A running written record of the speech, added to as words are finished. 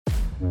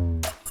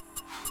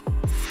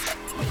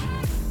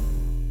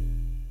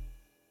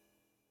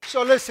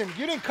So listen,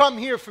 you didn't come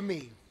here for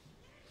me.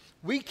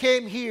 We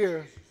came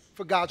here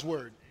for God's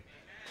word.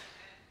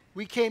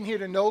 We came here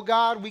to know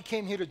God. We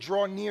came here to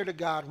draw near to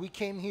God. We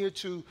came here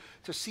to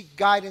seek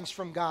guidance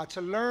from God,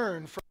 to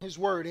learn from his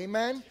word.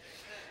 Amen?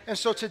 And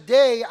so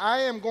today I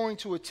am going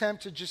to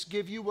attempt to just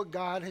give you what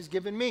God has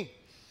given me.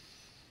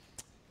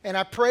 And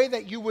I pray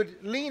that you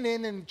would lean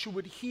in and that you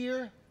would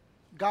hear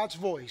God's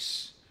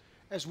voice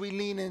as we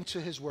lean into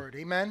his word.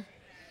 Amen?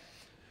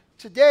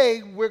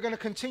 Today we're going to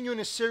continue in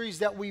a series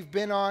that we've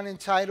been on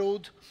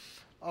entitled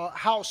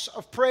House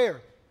of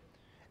Prayer.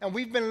 And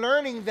we've been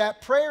learning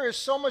that prayer is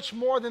so much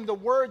more than the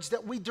words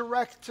that we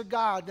direct to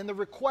God, than the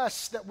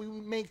requests that we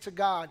make to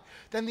God,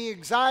 than the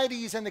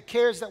anxieties and the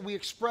cares that we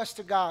express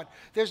to God.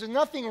 There's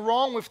nothing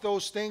wrong with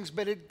those things,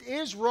 but it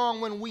is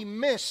wrong when we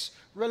miss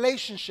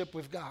relationship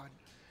with God.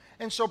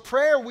 And so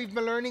prayer, we've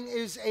been learning,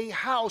 is a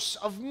house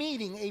of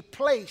meeting, a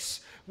place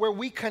where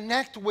we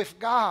connect with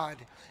God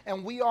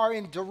and we are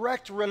in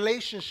direct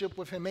relationship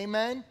with him.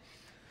 Amen?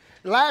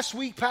 Last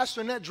week,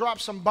 Pastor Annette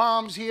dropped some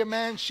bombs here,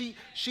 man. She,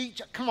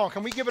 come on,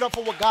 can we give it up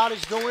for what God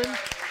is doing?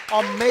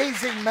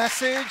 Amazing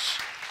message.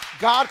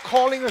 God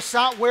calling us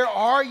out. Where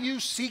are you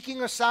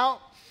seeking us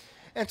out?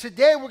 And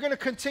today we're going to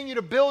continue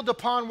to build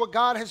upon what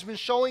God has been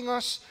showing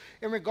us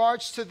in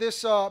regards to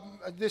this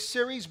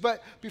series.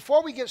 But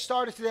before we get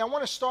started today, I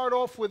want to start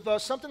off with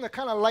something to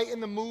kind of lighten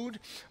the mood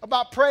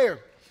about prayer.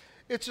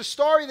 It's a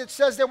story that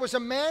says there was a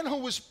man who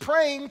was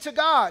praying to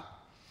God.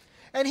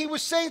 And he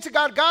was saying to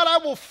God, God, I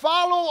will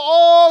follow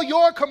all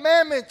your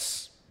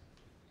commandments.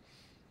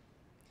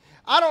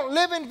 I don't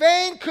live in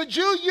vain. Could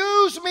you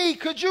use me?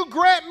 Could you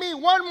grant me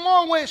one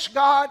more wish,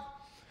 God?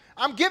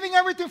 I'm giving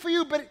everything for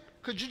you, but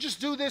could you just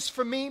do this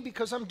for me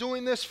because I'm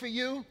doing this for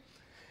you?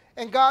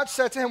 And God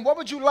said to him, what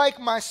would you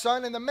like, my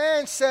son? And the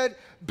man said,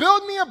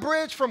 build me a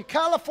bridge from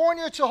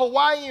California to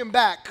Hawaii and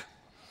back.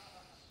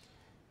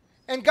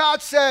 And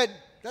God said,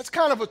 that's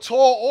kind of a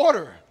tall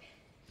order.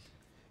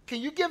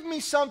 Can you give me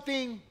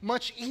something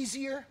much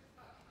easier?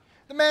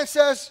 The man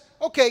says,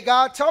 okay,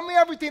 God, tell me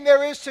everything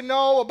there is to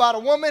know about a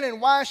woman and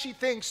why she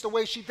thinks the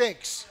way she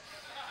thinks.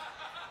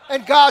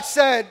 And God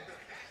said,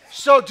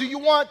 so do you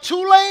want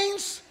 2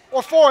 lanes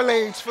or 4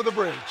 lanes for the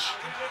bridge?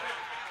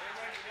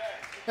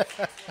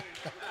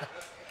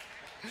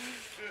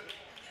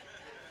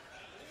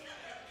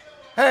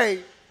 Hey,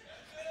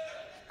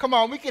 come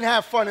on, we can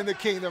have fun in the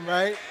kingdom,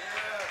 right?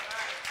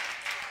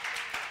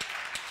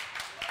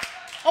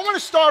 I want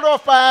to start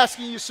off by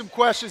asking you some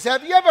questions.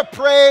 Have you ever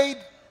prayed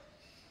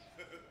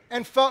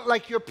and felt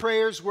like your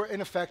prayers were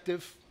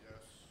ineffective? Yes.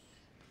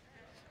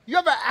 You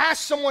ever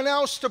asked someone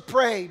else to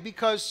pray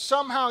because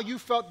somehow you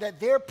felt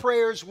that their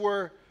prayers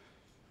were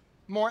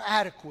more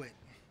adequate,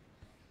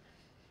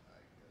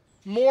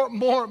 more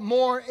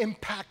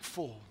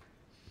impactful?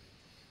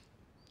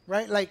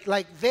 Right?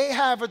 Like they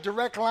have a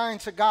direct line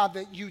to God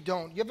that you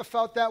don't. You ever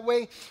felt that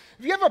way?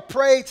 Have you ever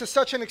prayed to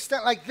such an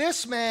extent like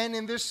this man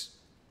in this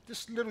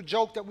little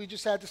joke that we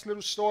just had, this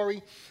little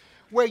story,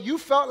 where you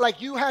felt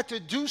like you had to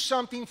do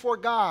something for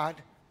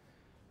God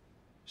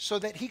so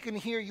that he can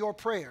hear your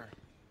prayer,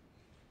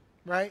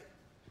 right?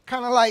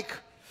 Kind of like,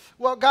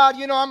 well, God,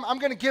 you know, I'm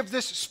going to give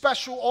this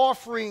special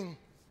offering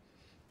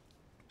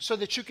so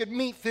that you could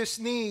meet this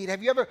need.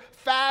 Have you ever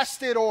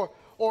fasted or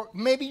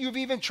maybe you've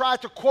even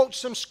tried to quote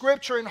some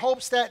scripture in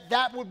hopes that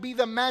that would be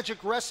the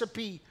magic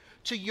recipe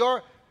to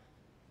your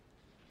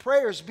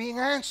prayers being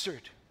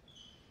answered?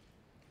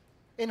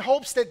 In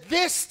hopes that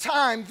this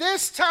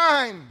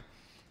time,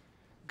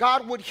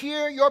 God would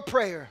hear your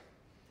prayer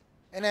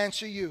and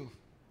answer you.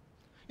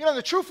 You know,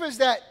 the truth is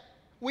that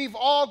we've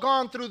all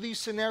gone through these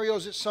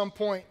scenarios at some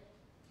point.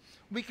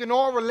 We can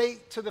all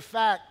relate to the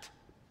fact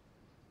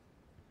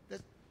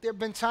that there have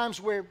been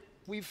times where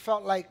we've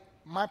felt like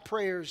my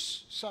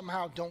prayers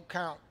somehow don't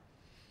count.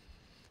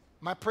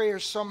 My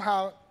prayers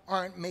somehow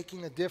aren't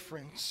making a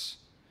difference.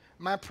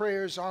 My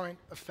prayers aren't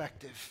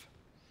effective.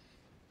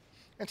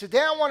 And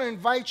today I want to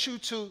invite you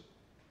to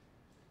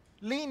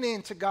lean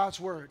into God's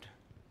word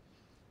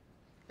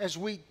as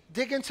we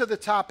dig into the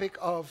topic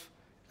of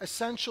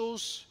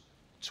essentials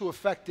to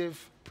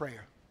effective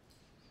prayer.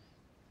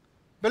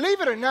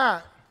 Believe it or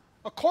not,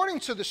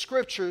 according to the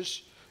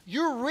scriptures,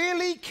 you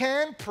really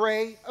can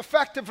pray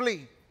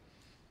effectively.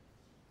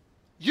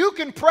 You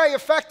can pray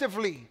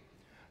effectively.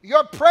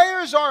 Your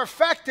prayers are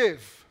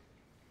effective.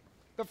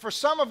 But for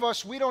some of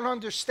us, we don't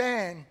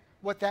understand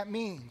what that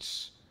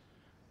means.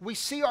 We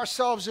see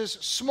ourselves as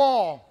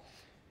small.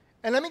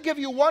 And let me give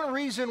you one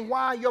reason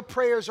why your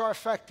prayers are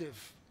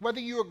effective. Whether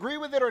you agree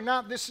with it or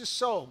not, this is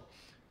so.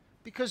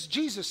 Because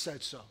Jesus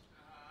said so.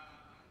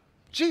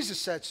 Jesus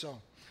said so.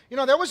 You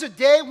know, there was a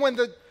day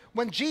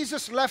when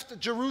Jesus left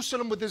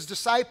Jerusalem with his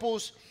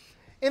disciples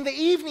in the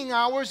evening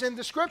hours, and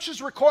the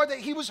scriptures record that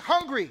he was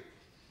hungry.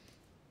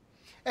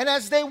 And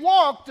as they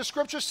walked, the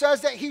scripture says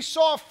that he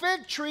saw a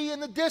fig tree in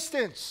the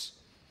distance.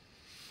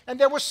 And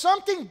there was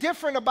something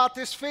different about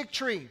this fig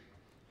tree.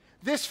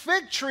 This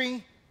fig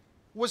tree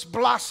was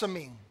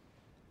blossoming.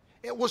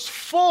 It was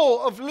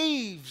full of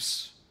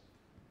leaves,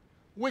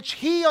 which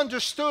he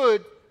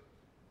understood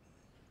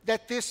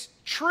that this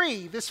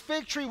tree, this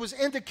fig tree, was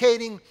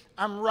indicating,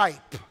 I'm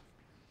ripe.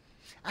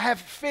 I have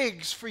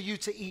figs for you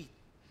to eat.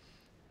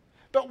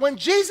 But when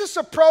Jesus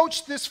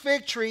approached this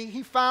fig tree,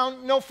 he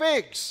found no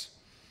figs.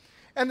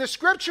 And the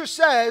scripture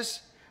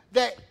says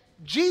that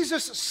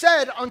Jesus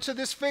said unto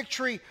this fig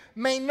tree,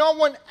 may no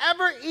one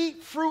ever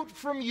eat fruit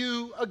from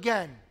you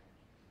again.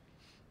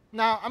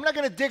 Now, I'm not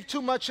going to dig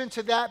too much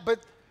into that, but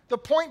the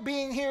point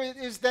being here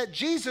is that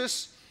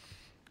Jesus,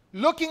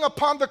 looking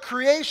upon the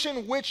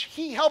creation which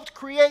he helped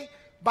create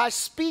by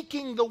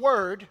speaking the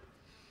word,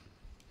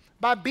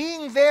 by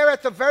being there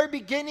at the very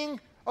beginning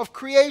of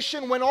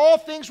creation when all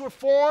things were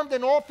formed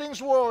and all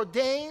things were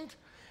ordained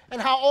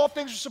and how all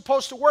things were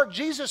supposed to work,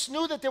 Jesus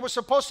knew that there were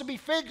supposed to be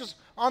figs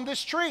on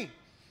this tree.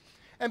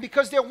 And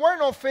because there were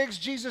no figs,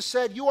 Jesus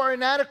said, you are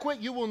inadequate,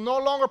 you will no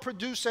longer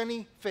produce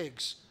any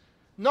figs.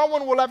 No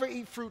one will ever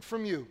eat fruit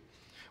from you.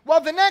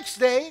 Well, the next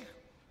day,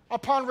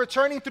 upon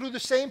returning through the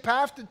same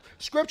path, the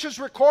scriptures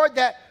record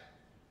that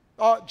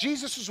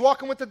Jesus was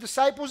walking with the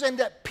disciples and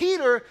that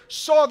Peter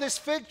saw this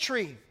fig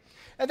tree.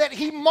 And that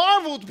he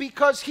marveled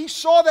because he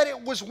saw that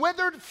it was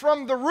withered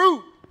from the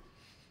root.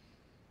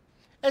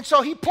 And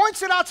so he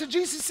points it out to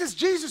Jesus. He says,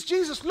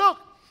 Jesus, look,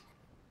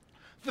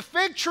 the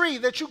fig tree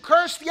that you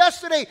cursed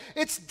yesterday,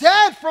 it's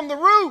dead from the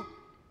root.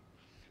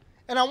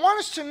 And I want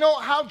us to know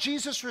how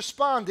Jesus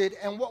responded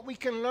and what we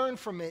can learn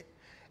from it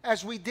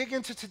as we dig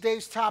into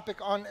today's topic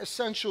on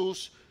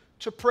essentials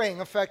to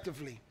praying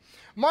effectively.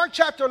 Mark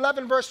chapter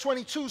 11, verse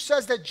 22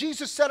 says that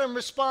Jesus said in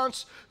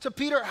response to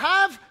Peter,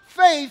 have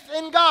faith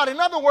in God.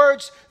 In other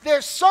words,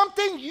 there's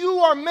something you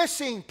are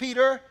missing,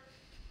 Peter.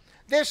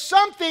 There's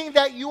something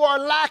that you are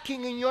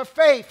lacking in your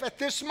faith at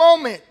this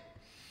moment.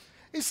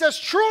 He says,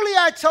 truly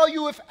I tell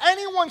you, if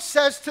anyone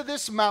says to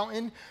this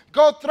mountain,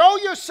 go throw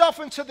yourself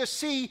into the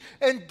sea,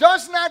 and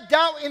does not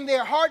doubt in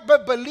their heart,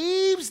 but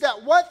believes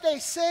that what they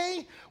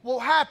say will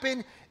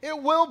happen, it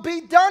will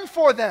be done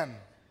for them.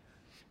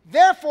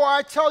 Therefore,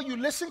 I tell you,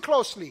 listen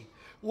closely,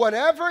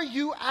 whatever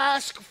you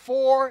ask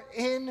for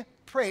in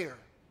prayer,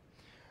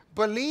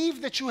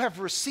 believe that you have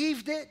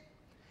received it,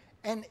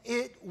 and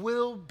it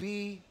will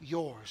be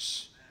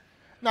yours.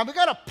 Now, we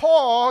got to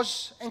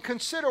pause and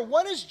consider,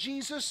 what is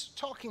Jesus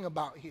talking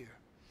about here?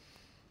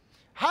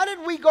 How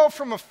did we go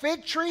from a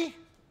fig tree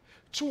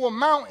to a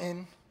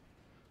mountain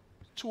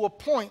to a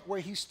point where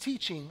he's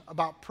teaching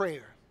about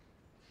prayer?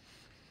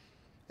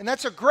 And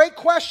that's a great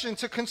question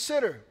to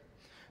consider.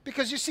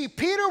 Because you see,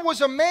 Peter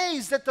was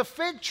amazed that the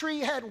fig tree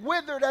had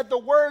withered at the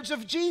words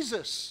of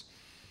Jesus.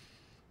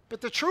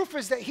 But the truth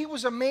is that he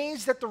was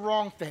amazed at the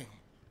wrong thing.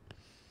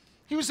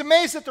 He was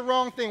amazed at the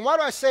wrong thing. Why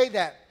do I say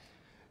that?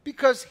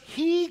 Because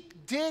he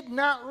did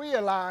not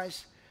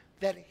realize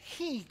that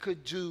he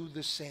could do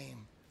the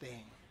same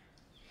thing.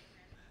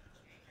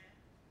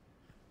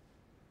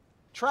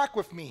 Track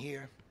with me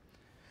here.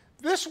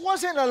 This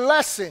wasn't a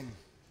lesson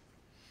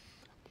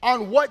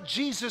on what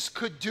Jesus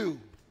could do.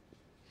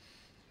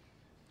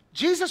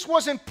 Jesus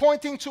wasn't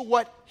pointing to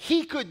what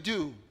he could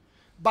do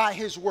by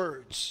his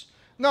words.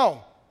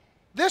 No,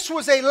 this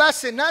was a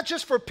lesson not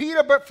just for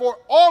Peter, but for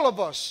all of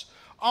us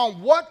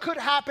on what could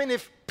happen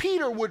if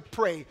Peter would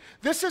pray.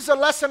 This is a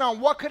lesson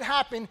on what could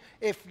happen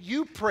if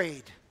you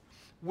prayed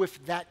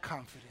with that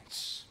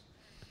confidence.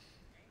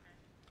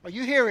 Are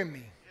you hearing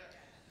me?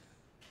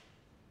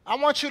 I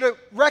want you to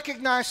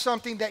recognize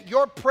something, that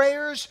your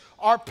prayers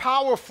are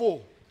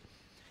powerful.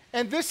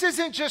 And this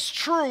isn't just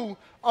true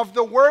of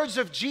the words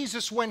of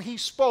Jesus when he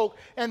spoke.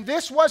 And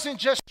this wasn't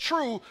just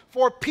true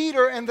for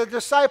Peter and the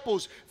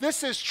disciples.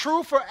 This is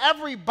true for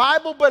every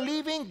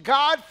Bible-believing,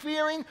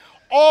 God-fearing,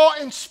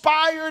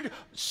 awe-inspired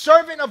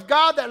servant of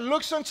God that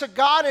looks unto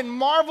God and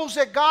marvels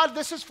at God.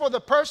 This is for the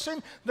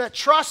person that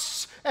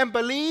trusts and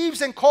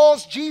believes and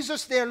calls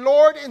Jesus their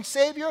Lord and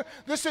Savior.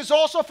 This is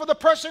also for the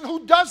person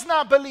who does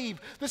not believe.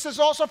 This is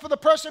also for the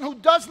person who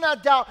does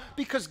not doubt,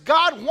 because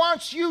God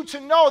wants you to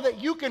know that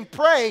you can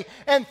pray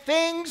and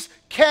things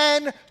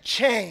can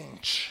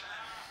change.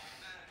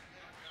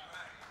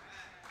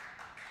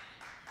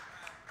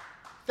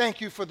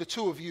 Thank you for the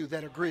two of you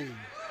that agree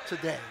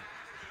today.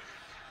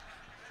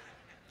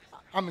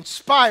 I'm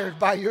inspired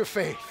by your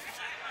faith.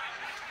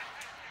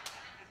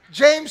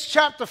 James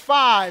chapter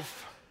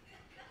 5,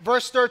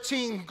 verse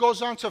 13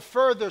 goes on to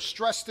further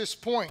stress this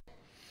point.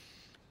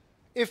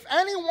 If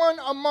anyone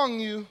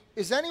among you,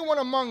 is anyone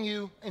among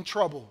you in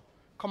trouble?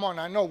 Come on,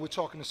 I know we're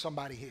talking to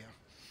somebody here.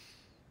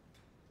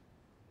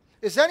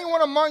 Is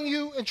anyone among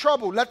you in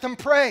trouble? Let them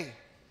pray.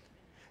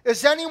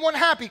 Is anyone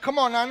happy? Come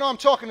on, I know I'm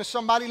talking to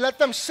somebody. Let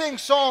them sing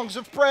songs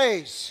of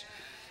praise.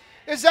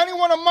 Is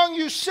anyone among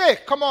you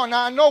sick? Come on,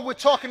 now I know we're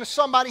talking to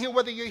somebody here,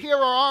 whether you're here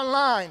or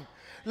online.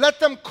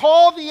 Let them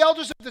call the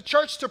elders of the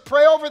church to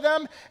pray over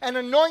them and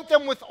anoint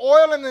them with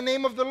oil in the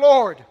name of the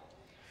Lord.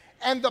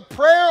 And the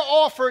prayer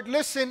offered,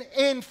 listen,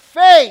 in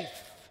faith.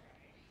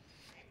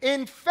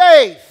 In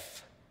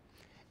faith.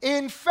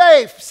 In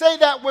faith. Say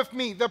that with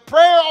me. The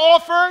prayer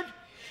offered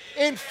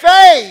in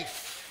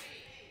faith.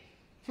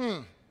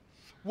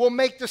 will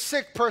make the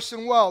sick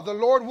person well. The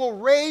Lord will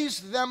raise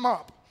them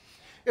up.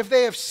 If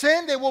they have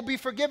sinned, they will be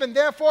forgiven.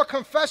 Therefore,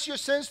 confess your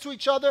sins to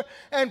each other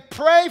and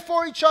pray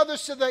for each other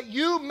so that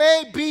you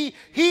may be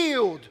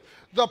healed.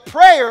 The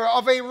prayer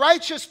of a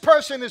righteous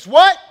person is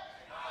what?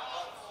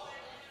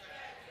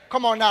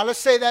 Come on now, let's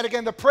say that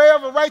again. The prayer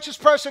of a righteous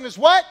person is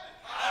what?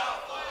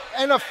 Powerful.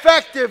 And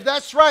effective.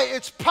 That's right.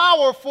 It's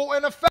powerful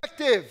and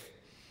effective.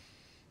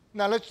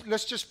 Now,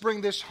 let's just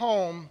bring this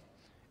home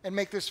and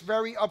make this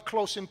very up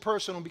close and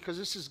personal, because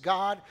this is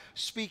God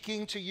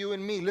speaking to you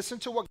and me. Listen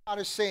to what God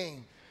is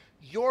saying.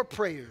 Your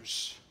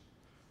prayers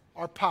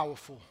are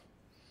powerful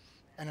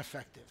and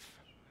effective.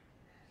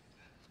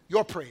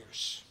 Your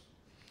prayers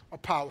are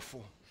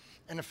powerful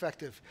and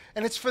effective.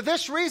 And it's for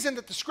this reason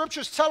that the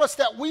scriptures tell us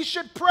that we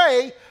should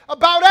pray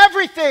about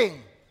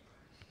everything.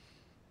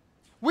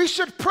 We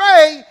should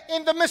pray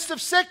in the midst of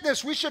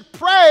sickness. We should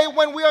pray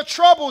when we are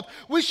troubled.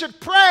 We should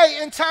pray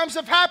in times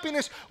of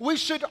happiness. We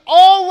should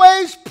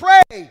always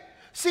pray.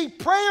 See,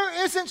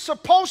 prayer isn't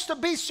supposed to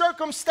be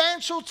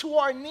circumstantial to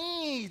our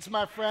needs,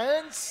 my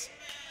friends.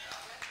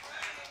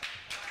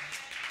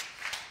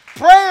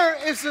 Prayer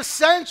is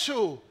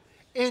essential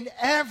in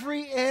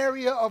every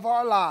area of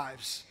our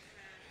lives.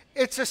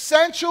 It's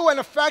essential and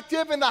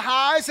effective in the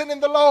highs and in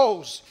the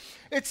lows.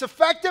 It's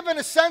effective and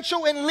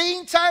essential in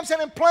lean times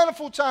and in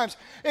plentiful times.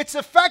 It's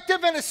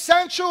effective and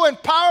essential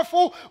and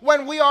powerful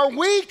when we are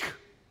weak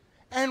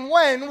and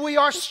when we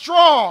are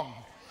strong.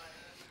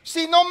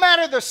 See, no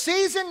matter the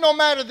season, no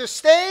matter the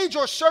stage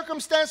or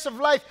circumstance of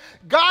life,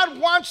 God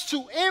wants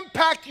to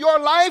impact your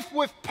life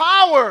with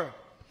power.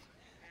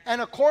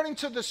 And according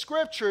to the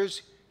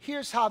scriptures,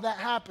 here's how that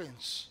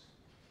happens.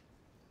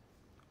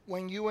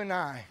 When you and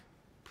I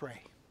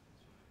pray.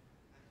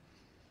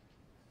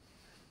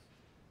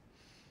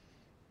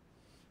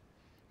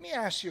 Let me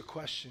ask you a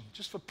question,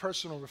 just for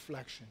personal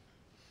reflection.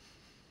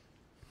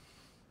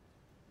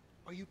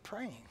 Are you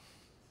praying?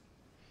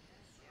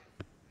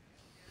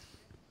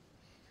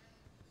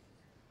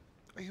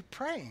 Are you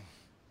praying?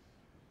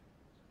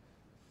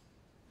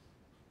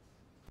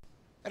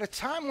 At a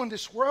time when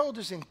this world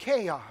is in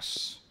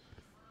chaos,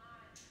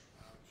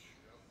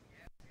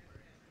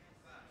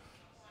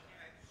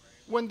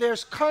 when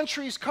there's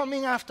countries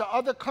coming after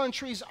other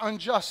countries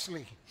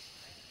unjustly,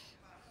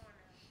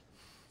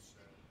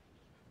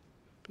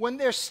 when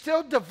there's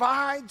still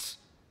divides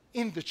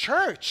in the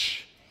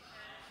church,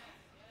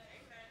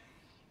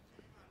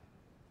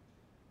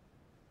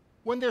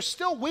 when there's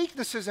still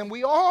weaknesses, and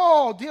we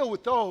all deal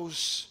with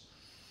those,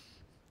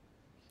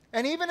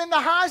 and even in the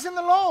highs and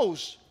the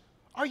lows,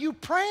 are you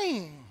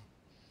praying?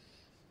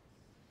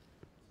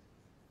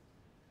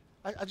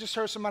 I just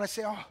heard somebody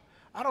say, oh,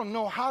 I don't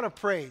know how to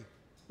pray.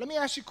 Let me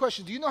ask you a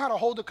question. Do you know how to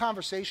hold a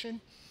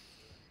conversation?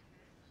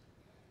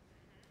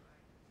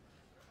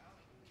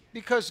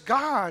 Because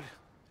God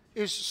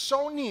is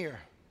so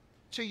near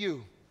to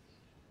you,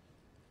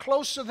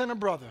 closer than a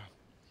brother.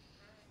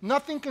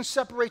 Nothing can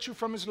separate you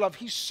from his love.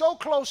 He's so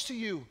close to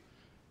you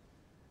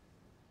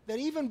that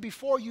even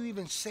before you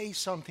even say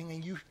something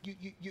and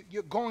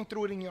you're going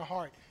through it in your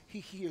heart, he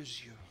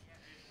hears you.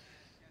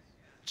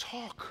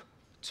 Talk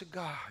to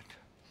God.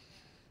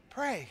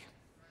 Pray.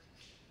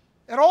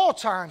 At all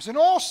times, in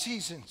all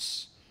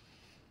seasons.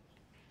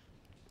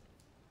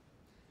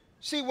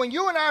 See, when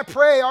you and I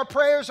pray, our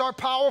prayers are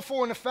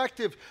powerful and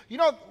effective. You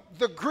know,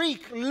 the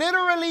Greek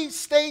literally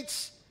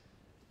states,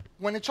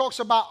 when it talks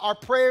about our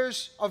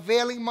prayers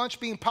availing much,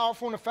 being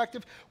powerful and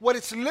effective, what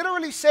it's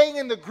literally saying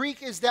in the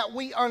Greek is that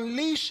we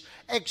unleash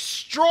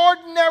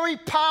extraordinary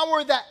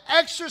power that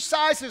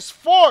exercises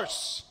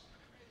force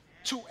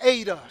to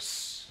aid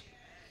us.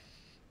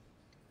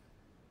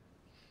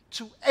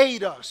 To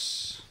aid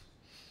us.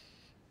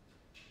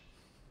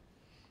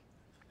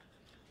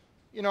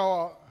 You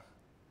know,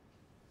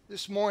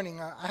 this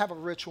morning, I have a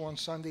ritual on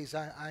Sundays.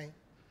 I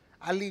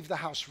leave the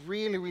house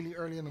really, really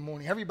early in the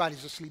morning.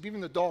 Everybody's asleep.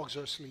 Even the dogs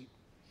are asleep.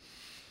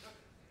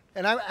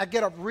 And I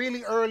get up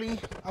really early.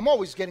 I'm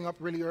always getting up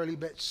really early,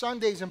 but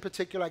Sundays in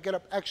particular, I get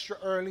up extra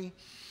early.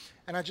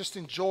 And I just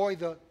enjoy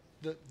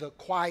the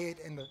quiet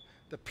and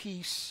the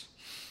peace.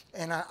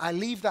 And I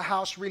leave the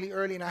house really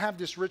early, and I have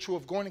this ritual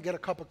of going to get a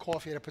cup of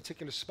coffee at a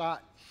particular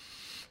spot.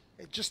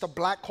 It's just a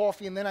black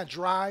coffee, and then I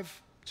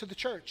drive to the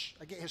church.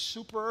 I get here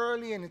super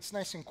early, and it's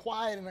nice and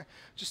quiet, and I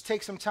just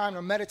take some time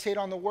to meditate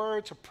on the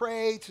word, to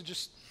pray, to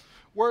just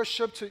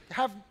worship, to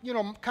have, you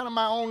know, kind of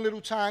my own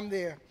little time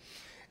there.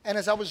 And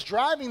as I was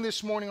driving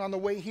this morning on the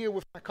way here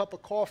with my cup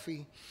of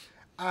coffee,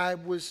 I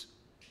was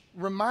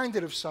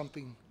reminded of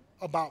something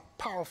about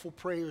powerful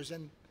prayers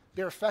and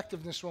their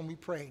effectiveness when we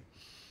pray.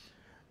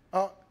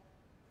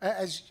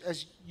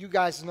 As you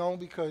guys know,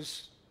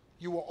 because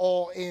you were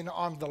all in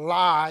on the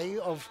lie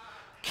of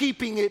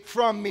keeping it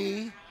from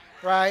me,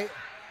 right?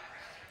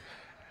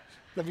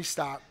 Let me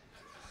stop.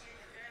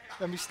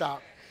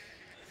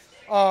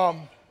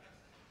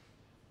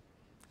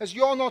 As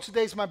you all know,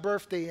 today's my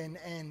birthday,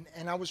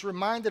 and I was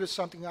reminded of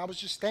something. I was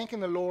just thanking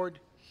the Lord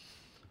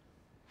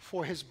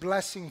for his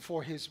blessing,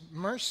 for his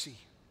mercy,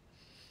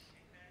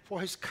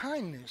 for his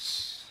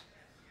kindness.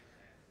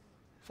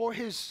 for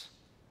his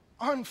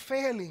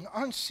unfailing,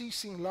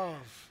 unceasing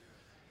love.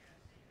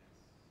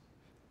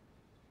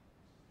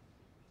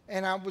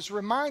 And I was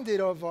reminded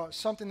of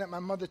something that my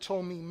mother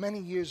told me many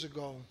years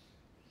ago.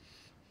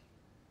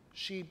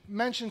 She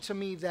mentioned to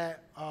me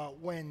that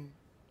when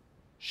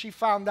she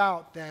found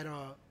out that,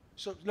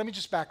 so let me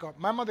just back up.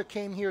 My mother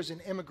came here as an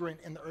immigrant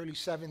in the early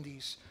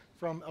 70s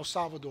from El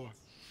Salvador.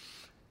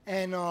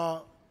 And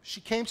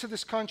she came to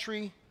this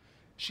country.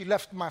 She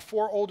left my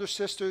 4 older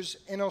sisters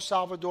in El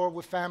Salvador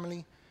with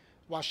family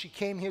while she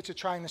came here to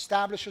try and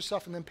establish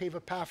herself and then pave a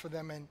path for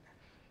them. And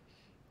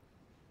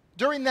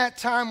during that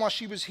time while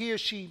she was here,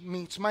 she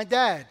meets my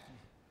dad.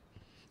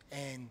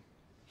 And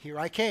here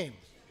I came,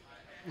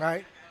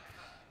 right?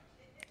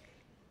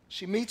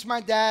 She meets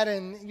my dad,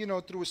 and, you know,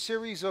 through a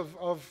series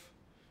of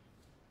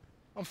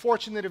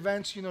unfortunate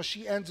events, you know,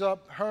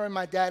 her and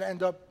my dad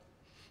end up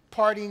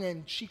partying,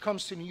 and she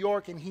comes to New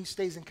York, and he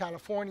stays in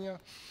California.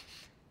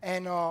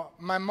 And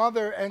my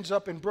mother ends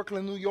up in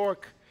Brooklyn, New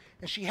York,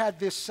 and she had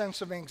this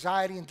sense of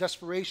anxiety and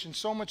desperation,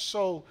 so much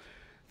so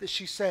that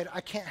she said, I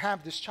can't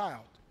have this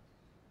child.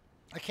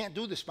 I can't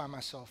do this by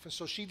myself. And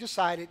so she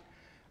decided,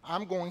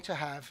 I'm going to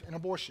have an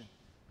abortion,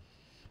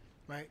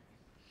 right?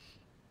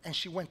 And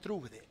she went through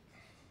with it.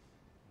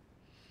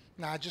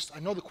 Now, I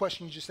know the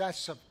question you just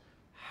asked yourself,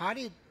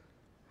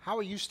 how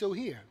are you still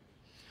here?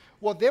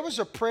 Well, there was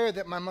a prayer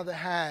that my mother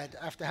had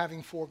after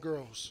having 4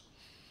 girls.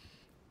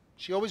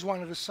 She always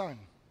wanted a son.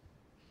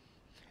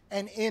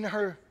 And in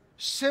her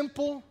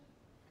simple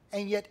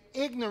and yet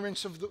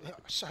ignorance of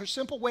her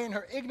simple way and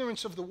her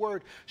ignorance of the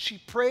word, she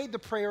prayed the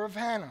prayer of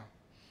Hannah.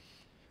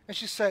 And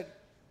she said,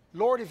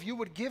 Lord, if you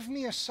would give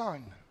me a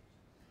son,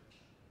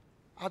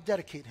 I'll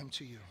dedicate him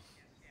to you.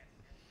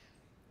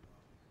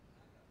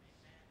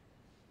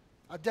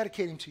 I'll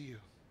dedicate him to you.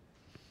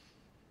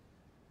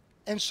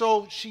 And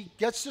so she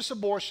gets this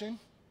abortion.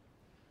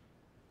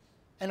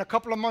 And a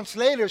couple of months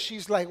later,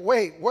 she's like,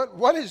 wait,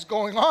 what is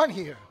going on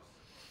here?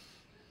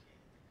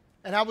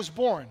 And I was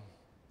born,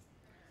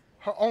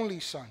 her only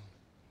son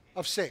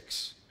of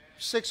 6.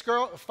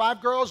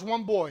 5 girls,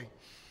 1 boy.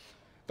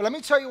 But let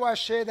me tell you why I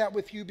share that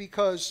with you,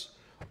 because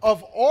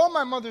of all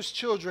my mother's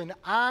children,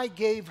 I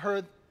gave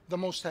her the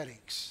most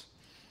headaches.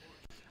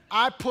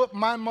 I put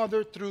my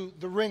mother through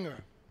the ringer.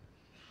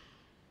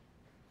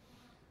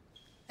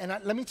 And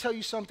let me tell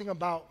you something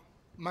about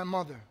my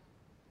mother.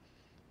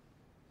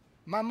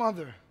 My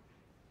mother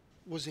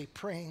was a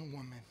praying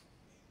woman.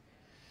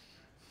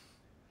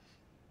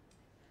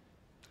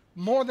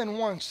 More than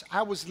once,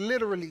 I was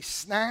literally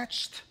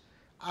snatched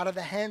out of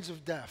the hands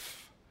of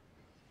death.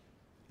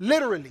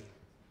 Literally,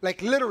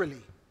 like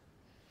literally,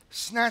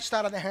 snatched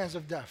out of the hands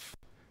of death.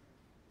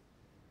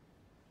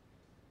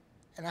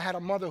 And I had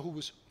a mother who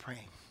was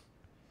praying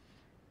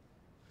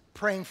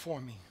for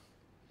me.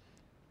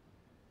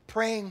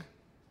 Praying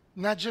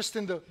not just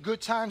in the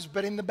good times,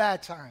 but in the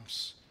bad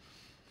times.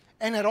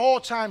 And at all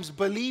times,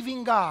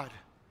 believing God,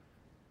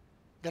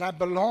 that I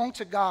belonged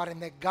to God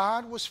and that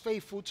God was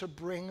faithful to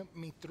bring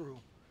me through.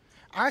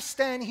 I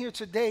stand here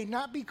today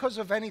not because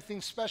of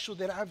anything special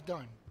that I've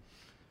done.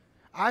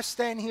 I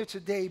stand here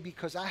today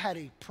because I had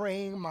a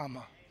praying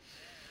mama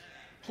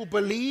who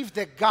believed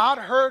that God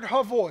heard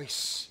her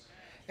voice,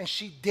 and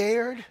she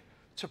dared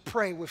to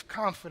pray with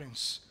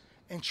confidence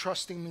and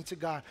trusting me to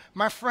God.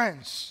 My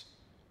friends,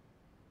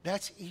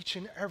 that's each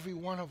and every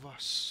one of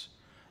us.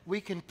 We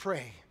can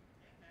pray.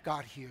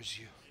 God hears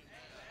you.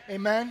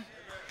 Amen?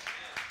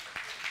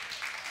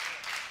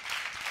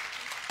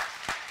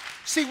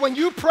 See, when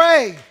you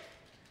pray,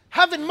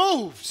 heaven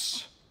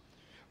moves.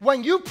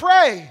 When you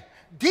pray,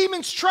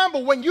 demons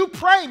tremble. When you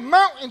pray,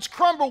 mountains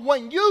crumble.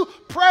 When you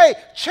pray,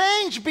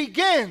 change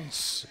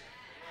begins.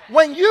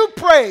 When you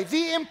pray,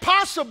 the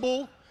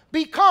impossible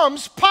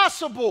becomes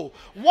possible.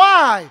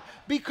 Why?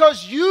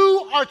 Because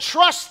you are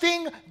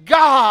trusting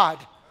God.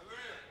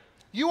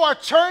 You are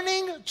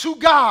turning to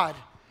God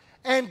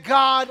and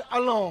God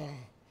alone.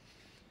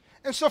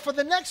 And so for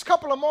the next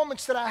couple of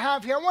moments that I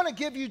have here, I want to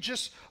give you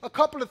just a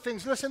couple of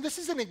things. Listen, this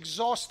is an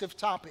exhaustive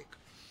topic.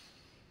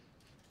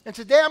 And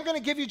today I'm going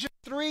to give you just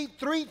three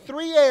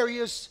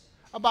areas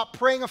about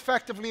praying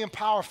effectively and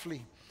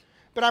powerfully.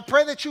 But I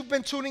pray that you've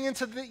been tuning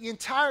into the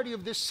entirety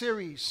of this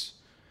series,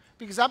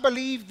 because I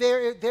believe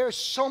there is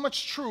so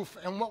much truth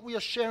in what we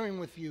are sharing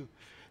with you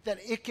that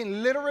it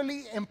can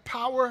literally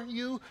empower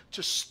you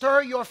to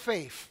stir your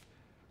faith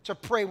to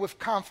pray with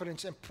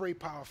confidence and pray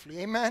powerfully.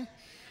 Amen?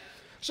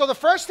 So the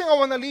first thing I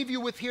want to leave you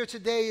with here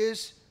today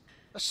is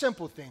a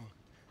simple thing.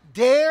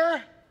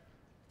 Dare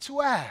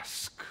to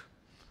ask.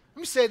 Let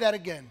me say that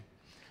again.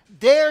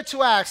 Dare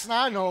to ask.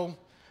 Now I know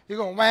you're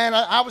going, man,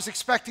 I was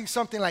expecting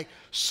something like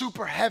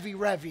super heavy.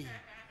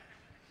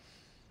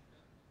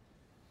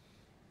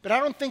 But I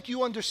don't think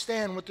you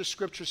understand what the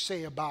scriptures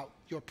say about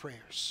your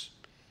prayers.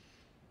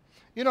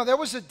 You know, there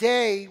was a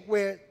day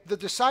where the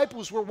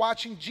disciples were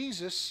watching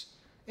Jesus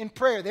in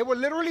prayer. They were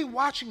literally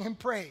watching him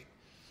pray.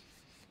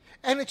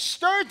 And it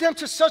stirred them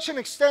to such an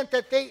extent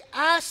that they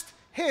asked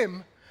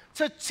him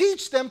to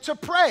teach them to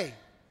pray.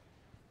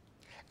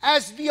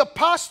 as the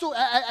apostle,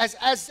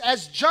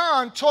 as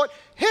John taught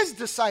his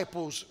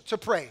disciples to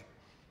pray.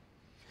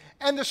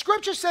 And the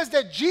scripture says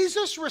that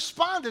Jesus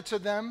responded to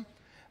them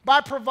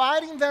by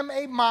providing them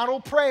a model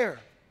prayer.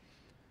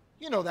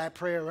 You know that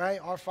prayer, right?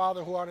 Our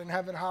Father who art in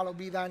heaven, hallowed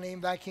be thy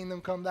name, thy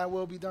kingdom come, thy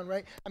will be done,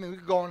 right? I mean, we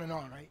could go on and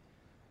on, right?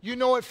 You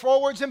know it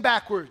forwards and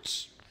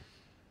backwards.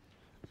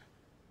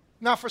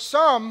 Now, for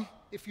some,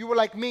 if you were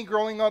like me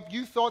growing up,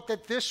 you thought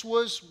that this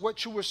was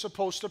what you were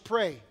supposed to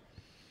pray.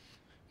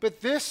 But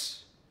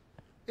this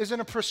isn't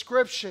a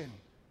prescription.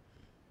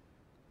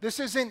 This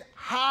isn't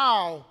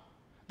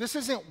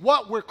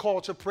what we're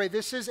called to pray.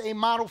 This is a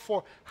model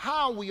for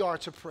how we are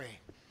to pray,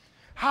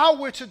 how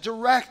we're to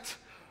direct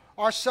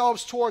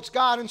ourselves towards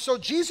God. And so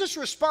Jesus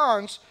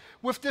responds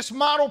with this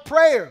model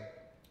prayer.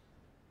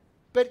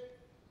 But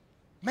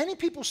many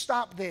people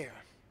stop there.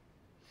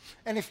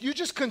 And if you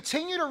just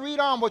continue to read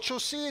on, what you'll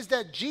see is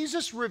that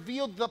Jesus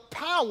revealed the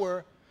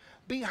power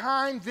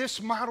behind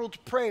this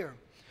modeled prayer.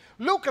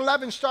 Luke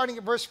 11, starting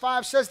at verse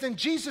 5, says, Then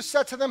Jesus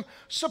said to them,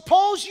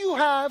 Suppose you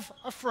have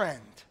a friend,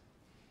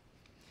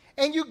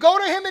 and you go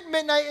to him at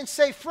midnight and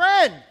say,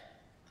 Friend,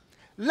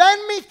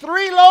 lend me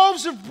 3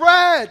 loaves of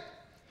bread.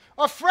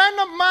 A friend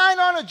of mine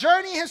on a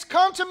journey has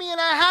come to me, and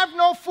I have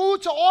no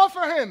food to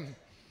offer him.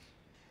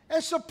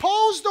 And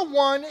suppose the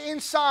one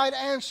inside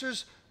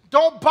answers,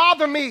 Don't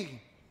bother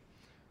me.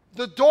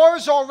 The door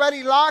is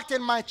already locked,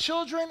 and my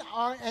children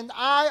and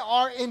I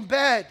are in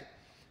bed.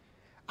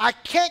 I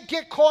can't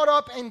get caught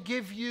up and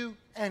give you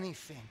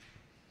anything.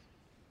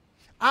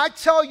 I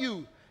tell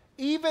you,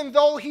 even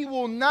though he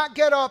will not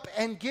get up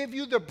and give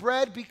you the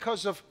bread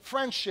because of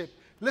friendship,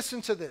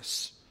 listen to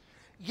this,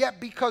 yet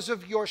because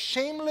of your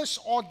shameless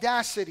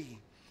audacity,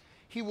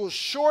 he will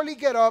surely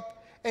get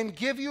up and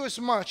give you as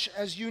much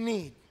as you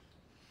need.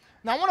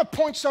 Now, I want to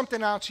point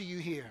something out to you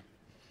here,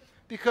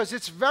 because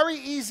it's very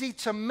easy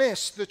to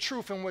miss the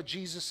truth in what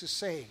Jesus is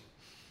saying.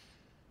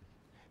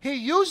 He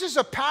uses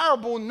a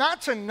parable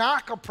not to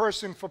knock a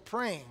person for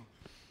praying.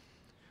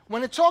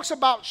 When it talks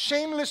about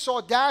shameless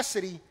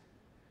audacity,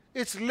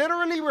 it's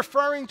literally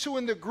referring to,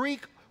 in the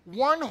Greek,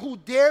 one who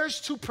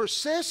dares to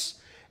persist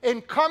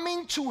in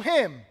coming to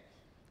him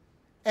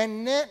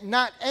and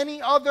not any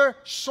other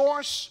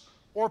source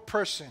or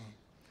person.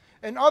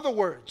 In other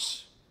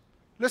words,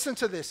 listen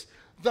to this.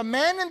 The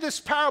man in this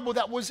parable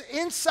that was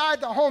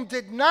inside the home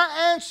did not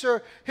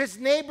answer his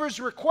neighbor's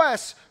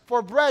request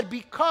for bread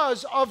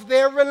because of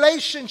their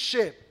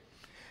relationship.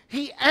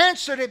 He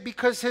answered it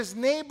because his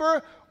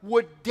neighbor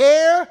would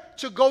dare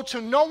to go to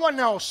no one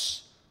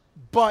else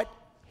but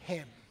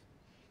him.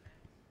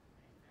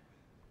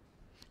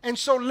 And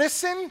so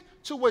listen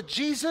to what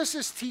Jesus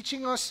is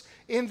teaching us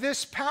in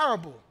this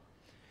parable.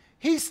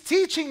 He's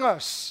teaching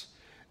us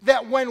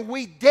that when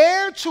we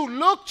dare to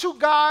look to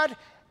God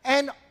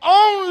and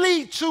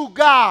only to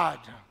God,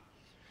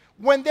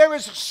 when there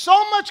is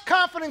so much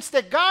confidence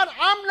that God,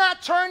 I'm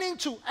not turning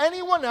to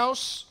anyone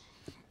else.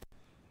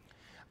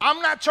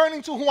 I'm not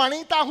turning to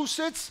Juanita, who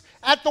sits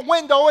at the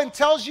window and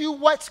tells you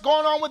what's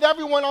going on with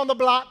everyone on the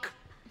block,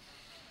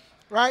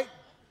 right?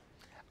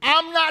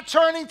 I'm not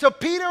turning to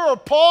Peter or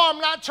Paul. I'm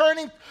not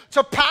turning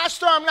to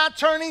pastor. I'm not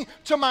turning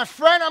to my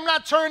friend. I'm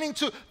not turning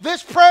to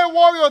this prayer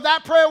warrior or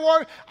that prayer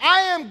warrior.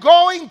 I am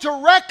going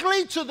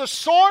directly to the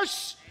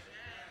source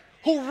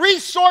who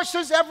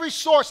resources every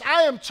source.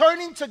 I am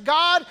turning to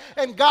God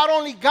and God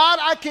only. God,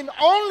 I can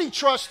only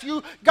trust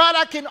you. God,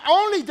 I can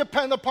only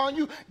depend upon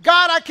you.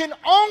 God, I can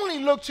only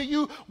look to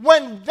you.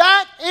 When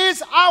that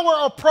is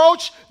our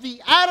approach, the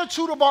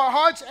attitude of our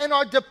hearts and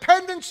our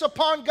dependence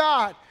upon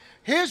God,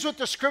 here's what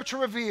the scripture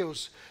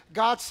reveals.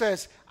 God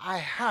says, I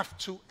have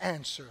to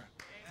answer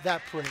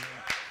that prayer.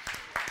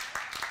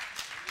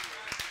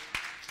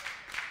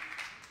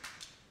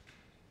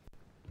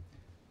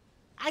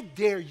 I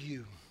dare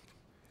you.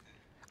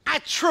 I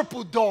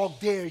triple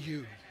dog dare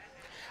you.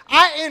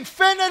 I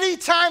infinity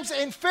times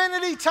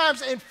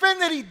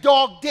infinity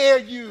dog dare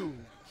you.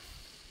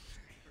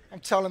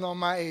 I'm telling on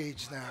my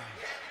age now.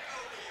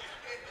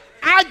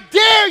 I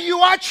dare you,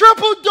 I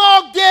triple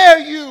dog dare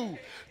you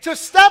to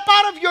step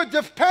out of your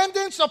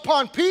dependence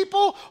upon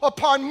people,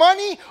 upon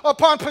money,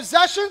 upon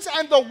possessions,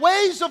 and the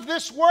ways of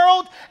this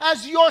world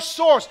as your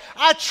source.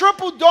 I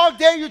triple dog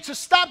dare you to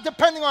stop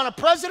depending on a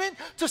president,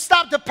 to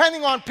stop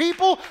depending on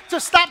people, to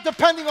stop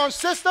depending on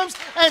systems,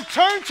 and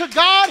turn to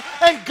God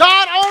and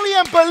God only,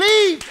 and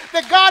believe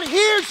that God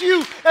hears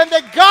you and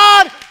that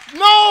God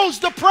knows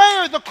the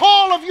prayer, the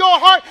call of your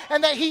heart,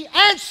 and that He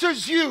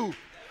answers you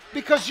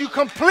because you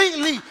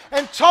completely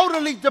and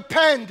totally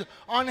depend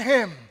on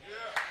Him.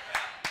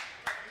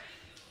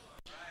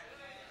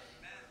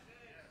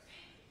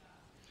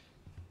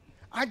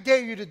 I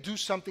dare you to do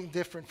something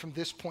different from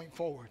this point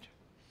forward.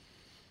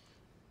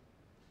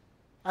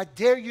 I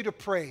dare you to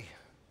pray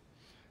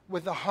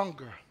with a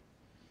hunger,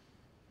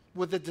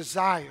 with a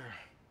desire,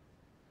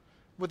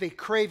 with a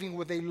craving,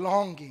 with a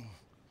longing,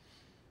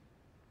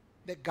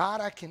 that God,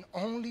 I can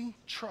only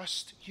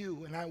trust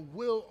you, and I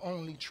will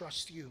only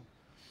trust you.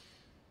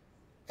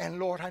 And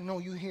Lord, I know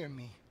you hear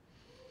me.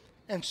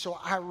 And so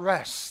I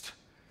rest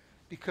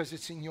because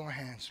it's in your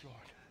hands,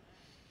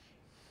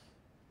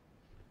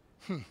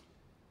 Lord.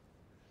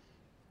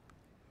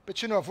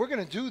 But you know, if we're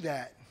going to do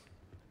that,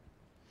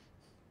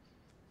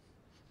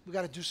 we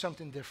got to do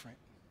something different.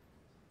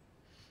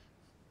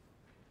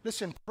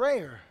 Listen,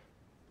 prayer,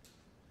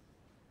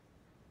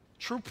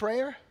 true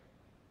prayer,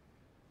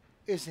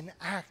 is an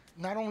act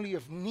not only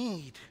of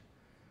need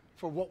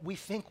for what we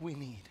think we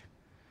need.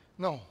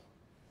 No,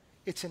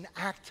 it's an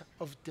act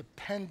of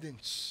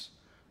dependence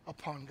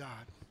upon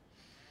God.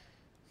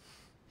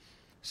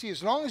 See,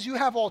 as long as you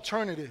have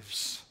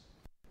alternatives,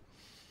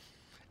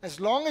 as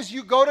long as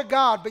you go to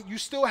God, but you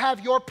still have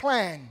your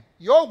plan,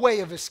 your way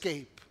of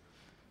escape,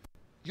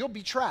 you'll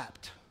be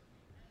trapped.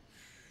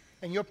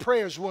 And your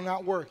prayers will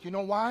not work. You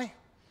know why?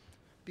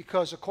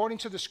 Because according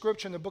to the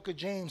scripture in the book of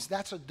James,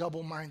 that's a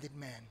double-minded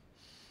man.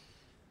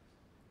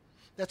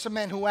 That's a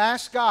man who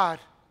asks God,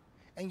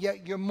 and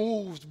yet you're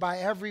moved by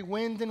every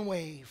wind and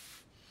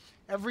wave,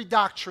 every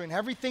doctrine,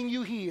 everything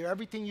you hear,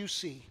 everything you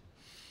see.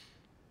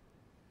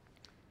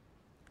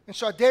 And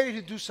so I dare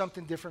you to do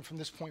something different from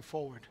this point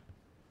forward.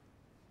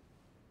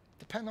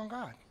 Depend on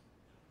God.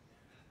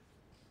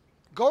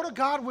 Go to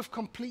God with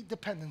complete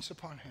dependence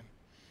upon Him.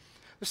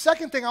 The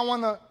second thing I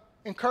want to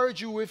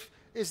encourage you with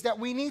is that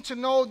we need to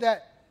know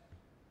that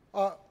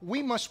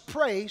we must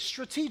pray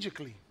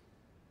strategically.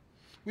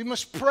 We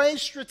must pray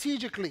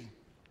strategically.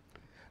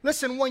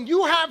 Listen, when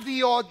you have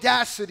the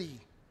audacity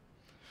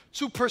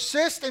to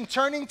persist in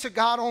turning to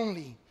God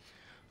only,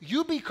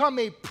 you become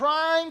a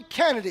prime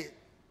candidate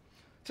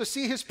to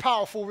see His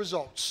powerful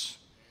results.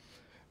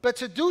 But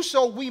to do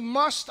so, we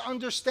must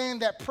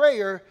understand that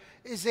prayer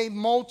is a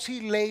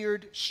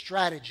multi-layered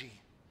strategy.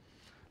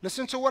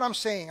 Listen to what I'm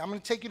saying. I'm going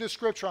to take you to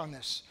scripture on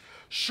this.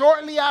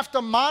 Shortly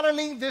after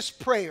modeling this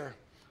prayer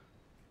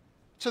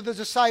to the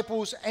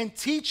disciples and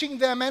teaching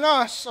them and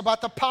us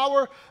about the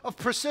power of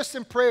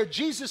persistent prayer,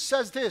 Jesus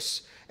says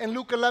this in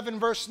Luke 11,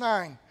 verse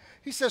 9.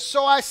 He says,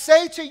 "So I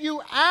say to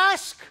you,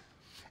 ask,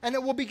 and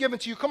it will be given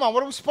to you." Come on,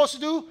 what are we supposed to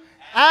do?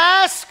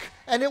 Ask,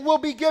 and it will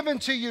be given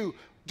to you.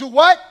 Do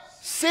what?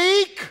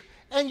 Seek,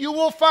 and you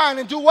will find.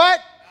 And do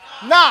what?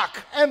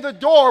 Knock, and the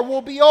door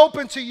will be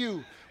open to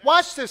you.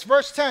 Watch this,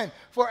 verse 10.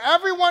 For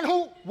everyone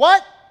who,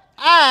 what?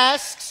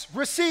 Asks,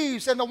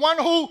 receives, and the one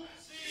who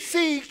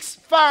seeks,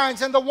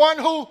 finds, and the one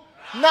who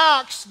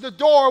knocks, the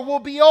door will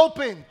be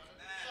open.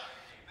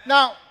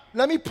 Now,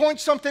 let me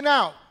point something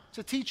out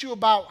to teach you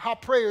about how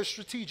prayer is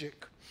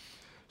strategic.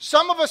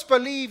 Some of us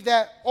believe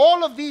that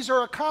all of these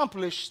are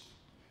accomplished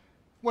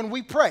when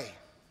we pray.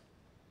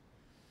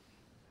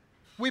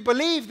 We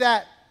believe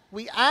that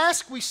we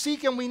ask, we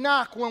seek, and we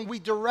knock when we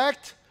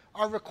direct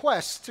our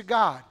requests to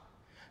God.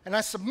 And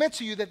I submit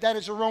to you that that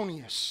is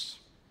erroneous.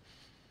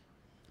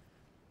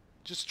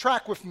 Just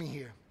track with me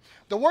here.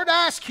 The word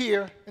ask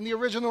here in the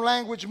original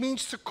language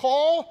means to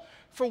call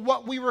for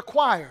what we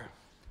require,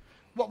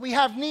 what we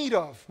have need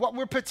of, what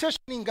we're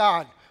petitioning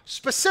God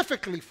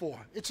specifically for.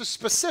 It's a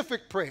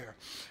specific prayer,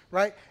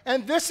 right?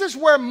 And this is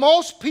where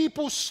most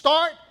people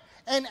start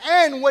and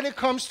end when it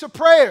comes to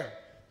prayer.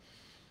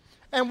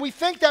 And we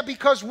think that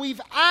because we've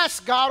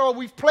asked God or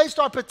we've placed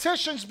our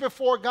petitions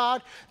before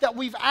God, that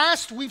we've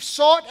asked, we've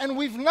sought, and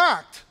we've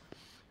knocked.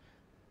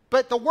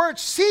 But the word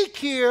seek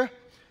here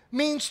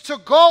means to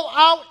go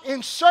out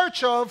in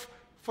search of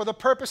for the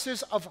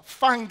purposes of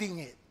finding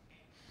it.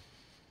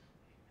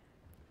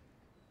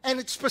 And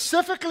it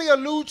specifically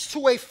alludes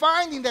to a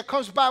finding that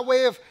comes by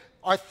way of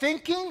our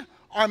thinking,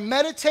 our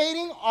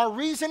meditating, our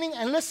reasoning,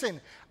 and listen,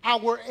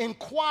 our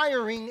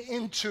inquiring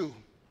into.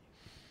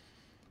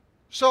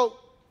 So,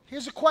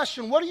 here's a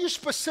question. What are you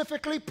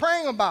specifically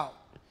praying about?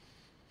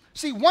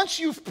 See, once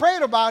you've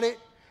prayed about it,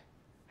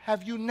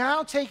 have you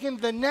now taken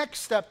the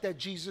next step that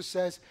Jesus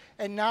says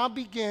and now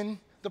begin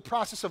the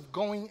process of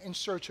going in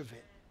search of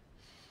it?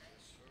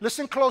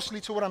 Listen closely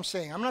to what I'm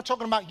saying. I'm not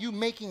talking about you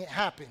making it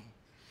happen.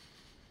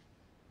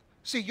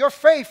 See, your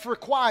faith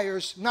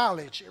requires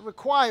knowledge. It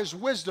requires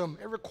wisdom.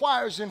 It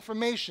requires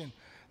information.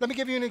 Let me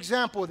give you an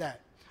example of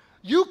that.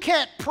 You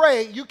can't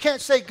pray. You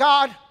can't say,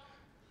 God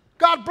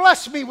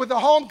bless me with a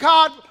home.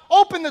 God,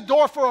 open the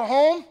door for a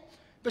home.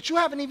 But you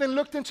haven't even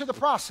looked into the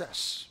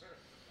process.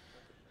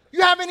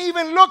 You haven't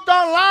even looked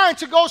online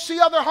to go see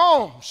other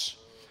homes.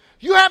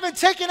 You haven't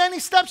taken any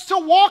steps to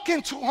walk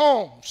into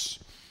homes,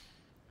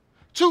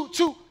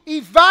 to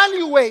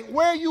evaluate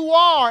where you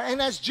are.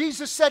 And as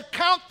Jesus said,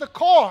 count the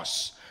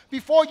cost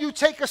before you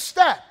take a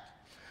step.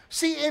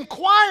 See,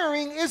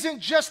 inquiring isn't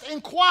just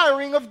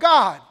inquiring of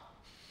God.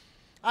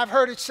 I've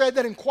heard it said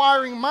that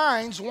inquiring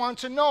minds want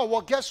to know.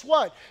 Well, guess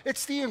what?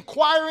 It's the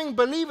inquiring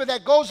believer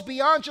that goes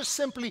beyond just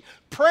simply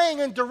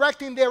praying and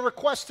directing their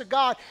request to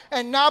God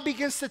and now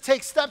begins to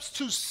take steps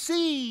to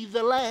see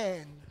the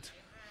land,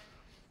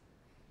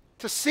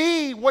 to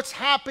see what's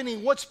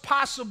happening, what's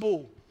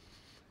possible.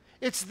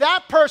 It's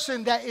that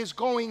person that is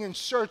going in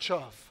search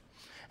of.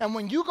 And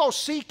when you go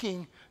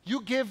seeking,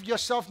 you give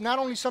yourself not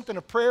only something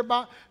to pray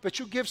about, but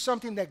you give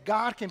something that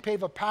God can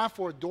pave a path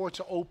for a door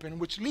to open,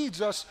 which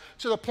leads us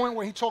to the point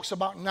where he talks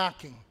about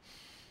knocking.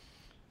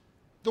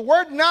 The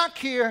word knock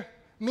here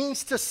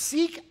means to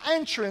seek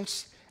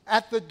entrance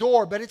at the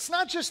door. But it's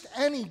not just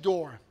any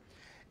door.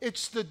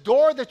 It's the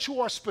door that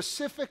you are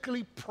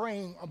specifically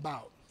praying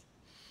about.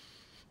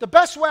 The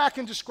best way I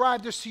can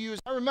describe this to you is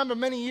I remember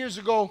many years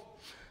ago,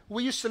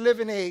 we used to live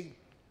in a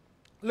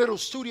little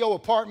studio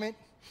apartment,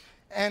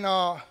 and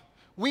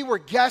we were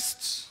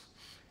guests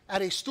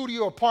at a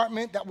studio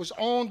apartment that was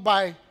owned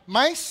by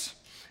mice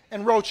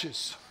and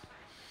roaches,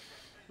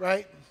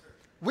 right?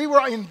 We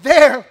were in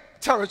their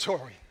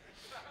territory,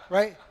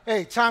 right?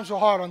 Hey, times were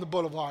hard on the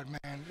boulevard,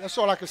 man. That's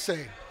all I can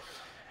say,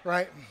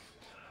 right?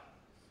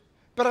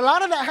 But a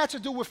lot of that had to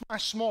do with my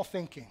small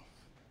thinking.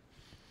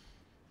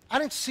 I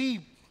didn't see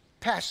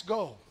past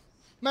go.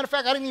 Matter of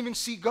fact, I didn't even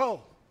see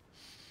go.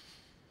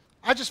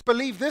 I just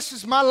believe this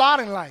is my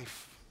lot in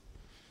life.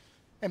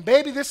 And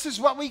baby, this is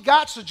what we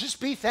got, so just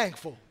be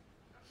thankful.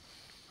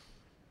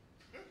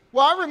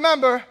 Well, I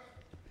remember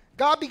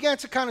God began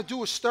to kind of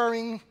do a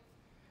stirring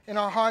in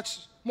our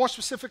hearts, more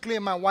specifically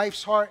in my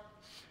wife's heart.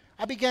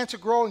 I began to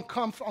grow and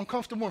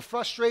uncomfortable and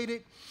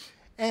frustrated.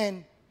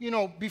 And,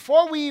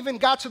 before we even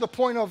got to the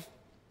point of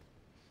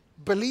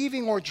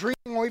believing or dreaming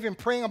or even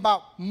praying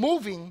about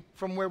moving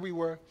from where we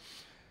were,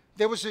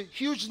 there was a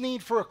huge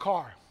need for a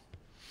car.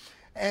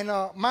 And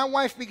my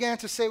wife began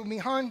to say with me,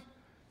 "Hon,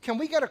 can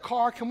we get a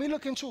car? Can we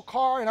look into a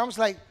car?" And I was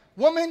like,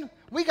 "Woman,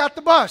 we got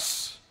the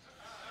bus.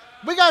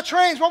 We got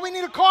trains. What we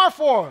need a car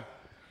for?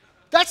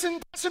 That's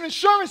an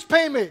insurance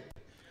payment.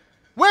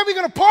 Where are we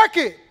going to park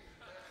it?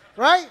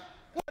 Right?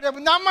 Now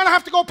I'm going to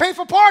have to go pay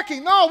for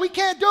parking. No, we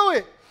can't do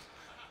it."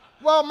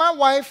 Well, my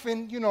wife,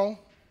 in,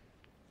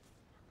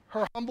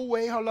 her humble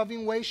way, her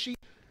loving way, she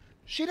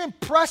didn't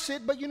press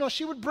it, but,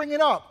 she would bring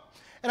it up.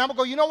 And I would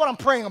go, "You know what? I'm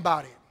praying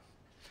about it."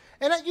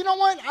 And you know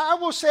what? I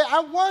will say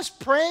I was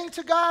praying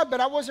to God, but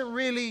I wasn't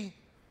really,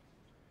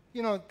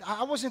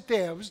 I wasn't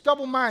there. I was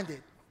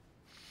double-minded.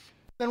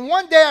 Then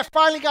one day I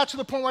finally got to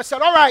the point where I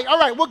said, all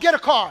right, we'll get a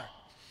car.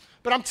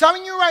 But I'm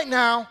telling you right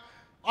now,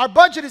 our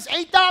budget is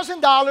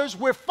 $8,000.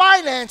 We're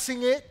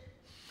financing it.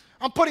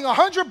 I'm putting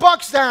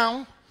 $100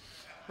 down,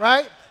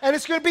 right? And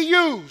it's going to be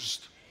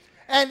used.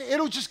 And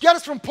it'll just get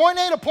us from point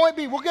A to point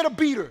B. We'll get a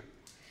beater.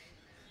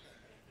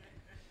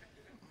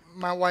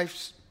 My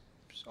wife's,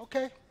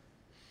 okay.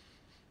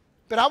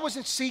 But I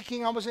wasn't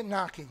seeking, I wasn't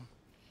knocking.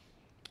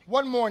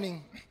 One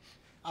morning,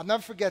 I'll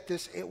never forget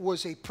this, it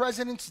was a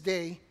President's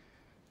Day,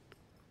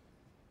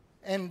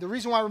 and the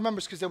reason why I remember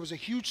is because there was a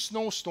huge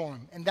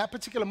snowstorm. And that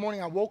particular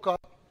morning, I woke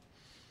up,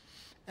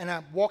 and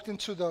I walked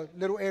into the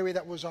little area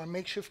that was our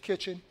makeshift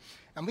kitchen,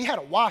 and we had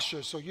a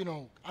washer, so,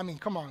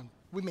 come on,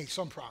 we made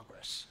some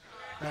progress.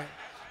 Right?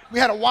 We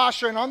had a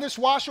washer, and on this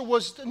washer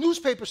was the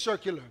newspaper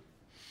circular.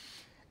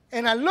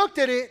 And I looked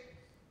at it,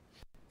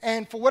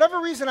 and for whatever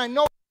reason, I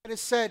know that it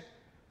said,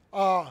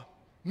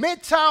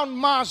 Midtown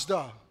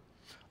Mazda,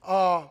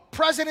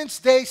 President's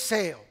Day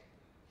sale.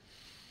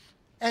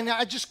 And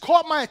I just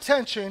caught my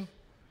attention,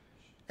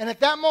 and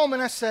at that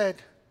moment I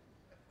said,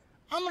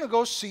 I'm going to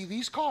go see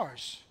these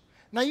cars.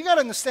 Now you got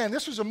to understand,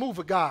 this was a move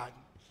of God,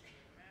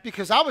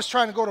 because I was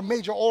trying to go to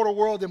Major Auto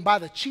World and buy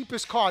the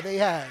cheapest car they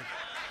had,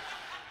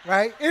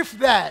 right? If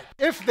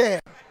there.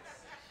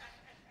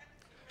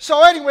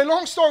 So anyway,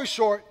 long story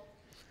short,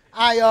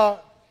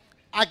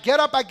 I get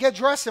up, I get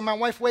dressed, and my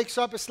wife wakes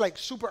up. It's like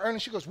super early.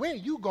 She goes, "Where are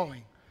you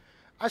going?"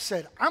 I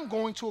said, "I'm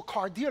going to a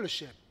car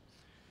dealership.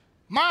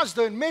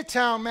 Mazda in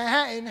Midtown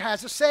Manhattan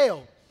has a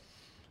sale."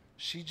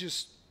 She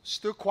just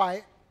stood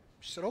quiet.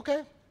 She said,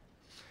 "Okay."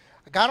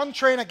 I got on the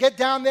train. I get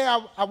down there.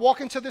 I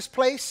walk into this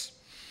place.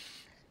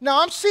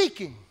 Now, I'm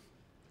seeking,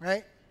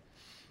 right?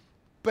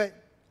 But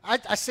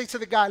I say to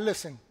the guy,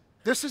 "Listen,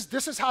 this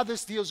is how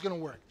this deal is going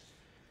to work.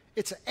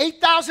 It's an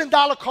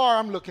 $8,000 car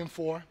I'm looking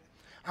for.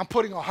 I'm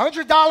putting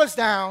 $100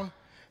 down,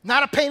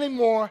 not a penny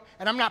more,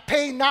 and I'm not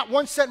paying not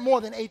 1 cent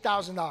more than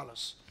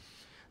 $8,000.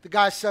 The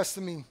guy says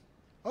to me,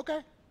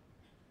 "Okay."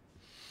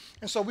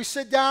 And so we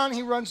sit down,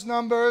 he runs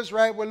numbers,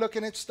 right? We're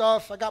looking at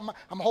stuff.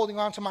 I'm holding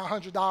on to my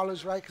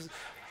 $100, right? Because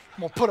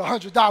I'm going to put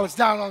 $100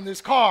 down on this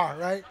car,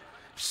 right?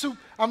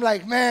 I'm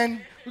like,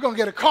 man, we're going to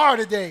get a car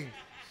today.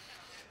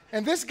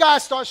 And this guy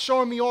starts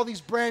showing me all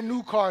these brand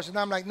new cars, and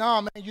I'm like, "Nah,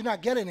 man, you're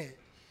not getting it."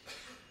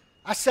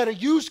 I said a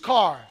used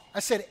car. I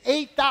said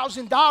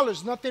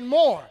 $8,000, nothing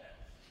more.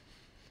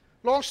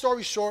 Long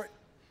story short,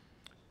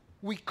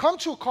 we come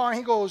to a car, and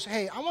he goes,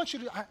 "Hey, I want you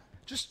to,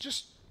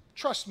 just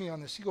trust me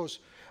on this." He goes,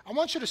 "I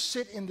want you to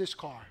sit in this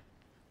car.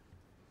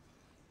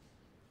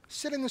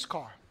 Sit in this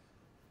car."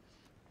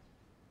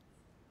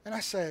 And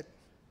I said,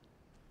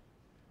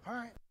 "All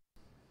right."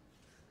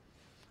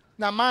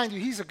 Now, mind you,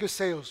 he's a good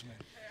salesman.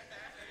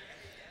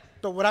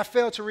 But what I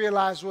failed to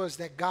realize was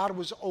that God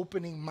was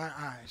opening my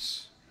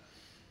eyes.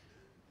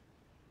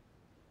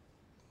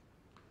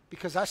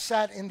 Because I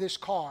sat in this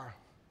car,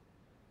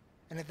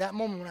 and at that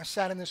moment when I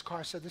sat in this car,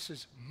 I said, "This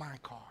is my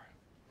car."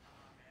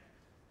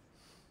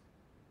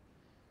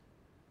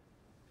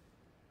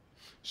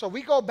 So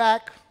we go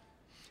back,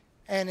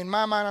 and in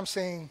my mind I'm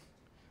saying,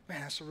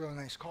 "Man, that's a real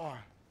nice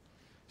car."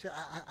 See,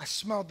 I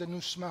smelled the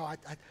new smell.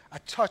 I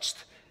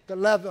touched the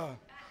leather,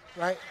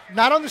 right?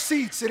 Not on the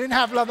seats. It didn't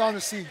have leather on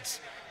the seats.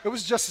 It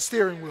was just a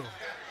steering wheel,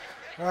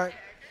 right?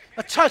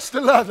 I touched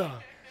the leather,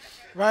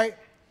 right?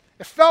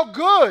 It felt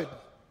good.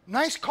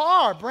 Nice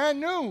car, brand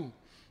new.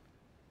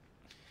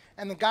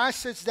 And the guy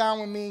sits down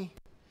with me,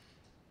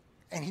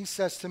 and he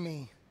says to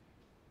me,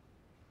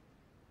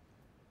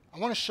 I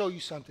want to show you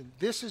something.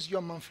 This is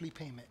your monthly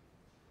payment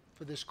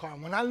for this car.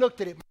 And when I looked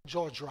at it, my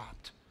jaw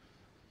dropped.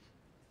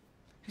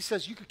 He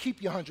says, you could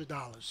keep your $100.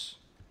 I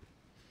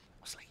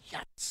was like,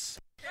 yes.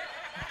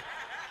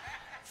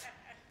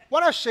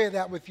 Why do I share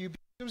that with you? Because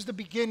it was the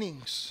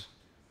beginnings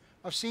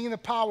of seeing the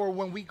power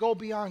when we go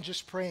beyond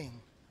just praying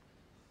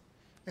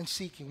and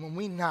seeking. When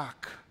we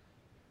knock,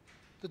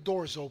 the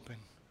door is open.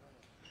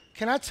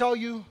 Can I tell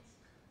you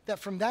that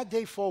from that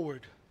day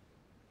forward,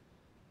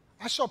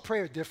 I saw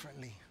prayer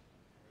differently.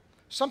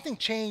 Something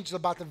changed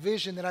about the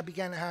vision that I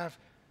began to have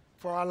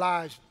for our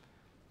lives.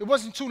 It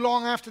wasn't too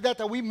long after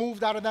that we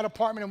moved out of that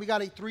apartment and we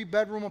got a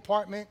 3-bedroom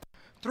apartment.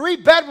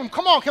 3-bedroom,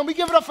 come on, can we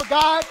give it up for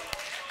God?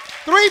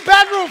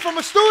 3-bedroom from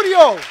a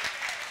studio,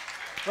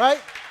 right?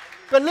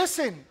 But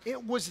listen,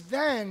 it was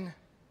then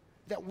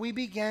that we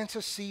began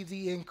to see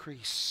the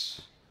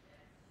increase.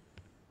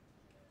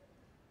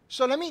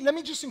 So let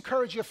me just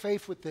encourage your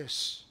faith with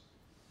this.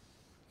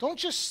 Don't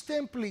just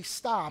simply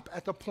stop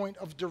at the point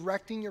of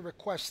directing your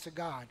request to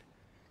God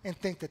and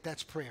think that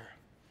that's prayer.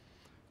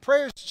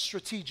 Prayer is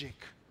strategic.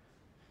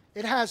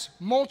 It has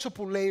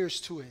multiple layers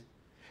to it.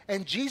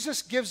 And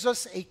Jesus gives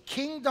us a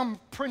kingdom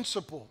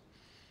principle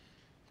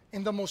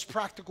in the most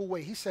practical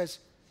way. He says,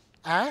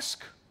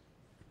 ask,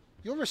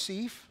 you'll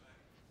receive.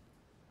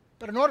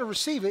 But in order to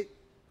receive it,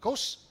 go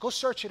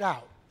search it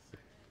out.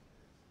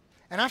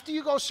 And after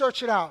you go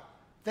search it out,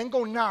 then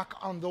go knock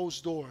on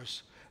those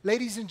doors.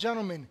 Ladies and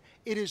gentlemen,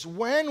 it is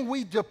when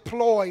we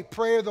deploy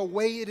prayer the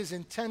way it is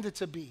intended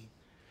to be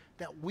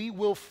that we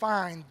will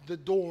find the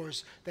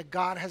doors that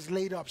God has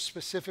laid up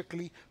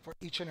specifically for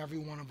each and every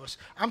one of us.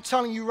 I'm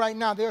telling you right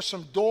now, there are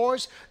some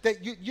doors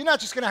that you're not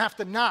just going to have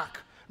to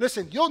knock.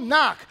 Listen, you'll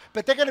knock,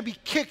 but they're going to be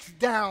kicked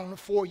down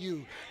for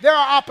you. There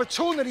are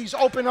opportunities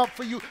open up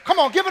for you. Come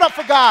on, give it up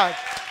for God.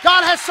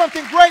 God has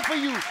something great for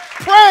you.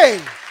 Pray.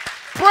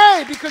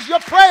 Pray, because your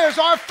prayers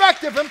are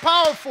effective and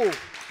powerful.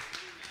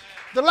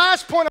 The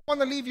last point I want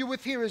to leave you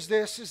with here is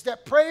this, is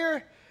that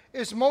prayer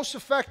is most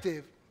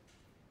effective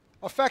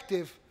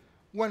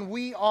when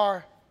we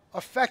are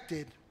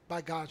affected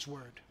by God's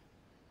word.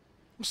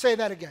 Let me say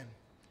that again.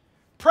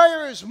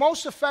 Prayer is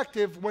most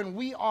effective when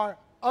we are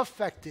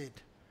affected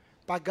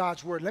by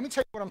God's word. Let me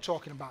tell you what I'm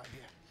talking about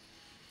here.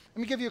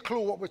 Let me give you a clue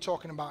what we're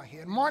talking about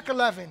here. In Mark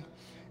 11,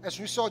 as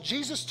we saw,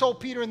 Jesus told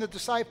Peter and the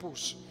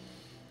disciples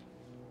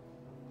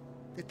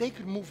that they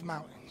could move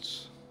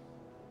mountains,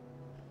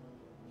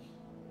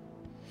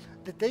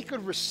 that they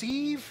could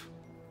receive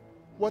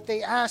what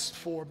they asked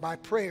for by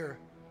prayer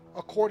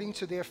according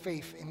to their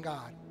faith in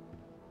God.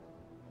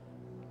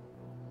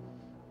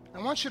 I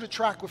want you to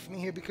track with me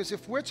here, because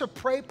if we're to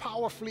pray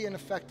powerfully and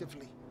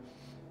effectively,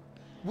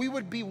 we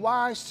would be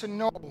wise to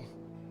know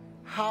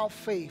how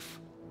faith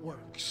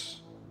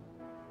works.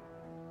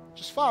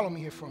 Just follow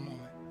me here for a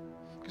moment,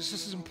 because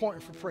this is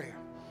important for prayer.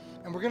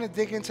 And we're going to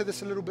dig into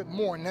this a little bit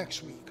more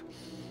next week.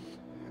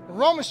 In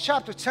Romans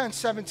chapter 10,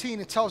 17,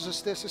 it tells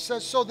us this. It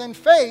says, so then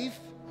faith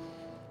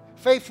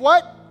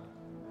what?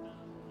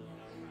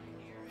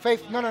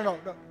 Faith, no.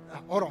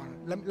 Hold on.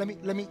 Let me.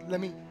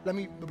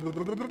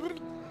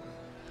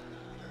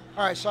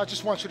 All right, so I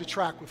just want you to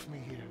track with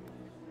me here.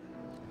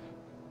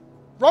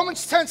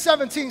 Romans 10,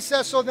 17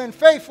 says, so then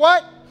faith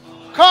what?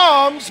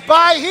 Comes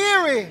by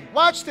hearing.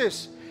 Watch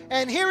this.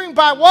 And hearing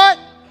by what?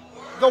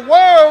 The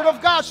word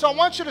of God. So I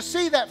want you to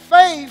see that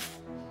faith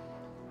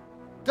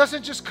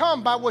doesn't just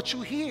come by what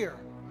you hear,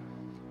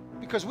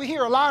 because we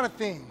hear a lot of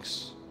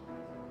things.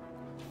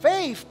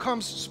 Faith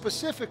comes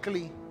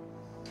specifically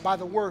by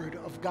the word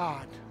of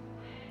God.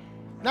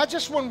 Not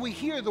just when we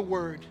hear the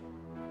word,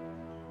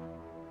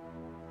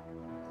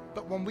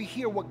 but when we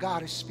hear what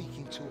God is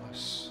speaking to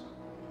us,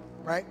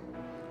 right?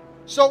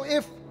 So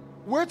if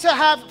we're to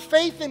have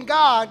faith in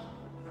God,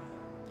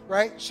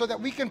 right, so that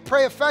we can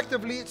pray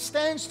effectively, it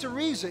stands to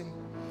reason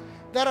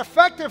that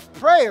effective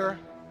prayer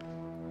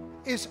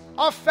is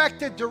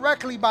affected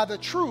directly by the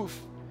truth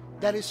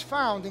that is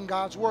found in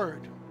God's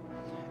word.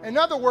 In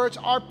other words,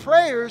 our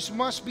prayers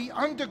must be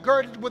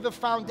undergirded with the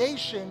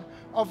foundation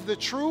of the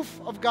truth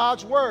of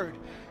God's word.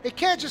 It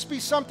can't just be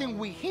something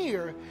we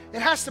hear.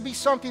 It has to be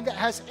something that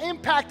has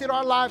impacted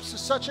our lives to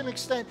such an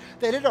extent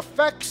that it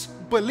affects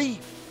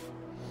belief.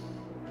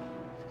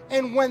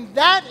 And when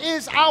that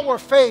is our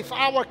faith,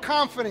 our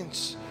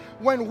confidence,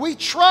 when we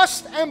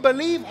trust and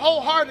believe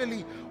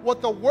wholeheartedly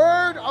what the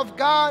word of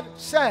God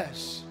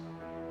says,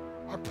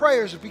 our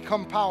prayers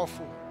become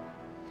powerful.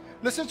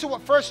 Listen to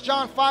what 1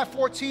 John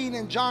 5:14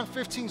 and John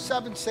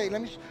 15:7 say.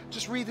 Let me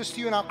just read this to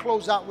you and I'll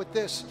close out with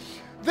this.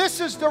 This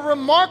is the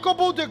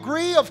remarkable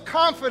degree of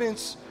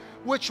confidence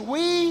which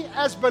we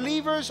as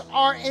believers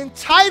are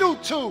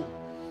entitled to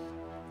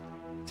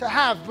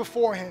have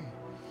before him.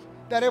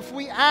 That if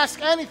we ask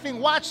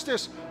anything, watch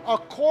this,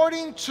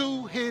 according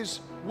to his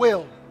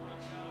will.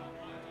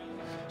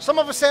 Some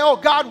of us say, oh,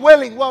 God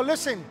willing. Well,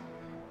 listen,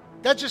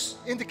 that just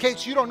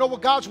indicates you don't know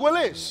what God's will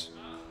is.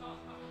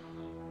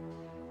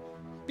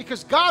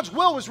 Because God's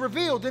will is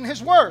revealed in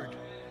His Word.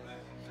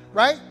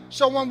 Right?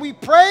 So when we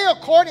pray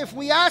if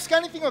we ask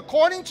anything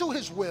according to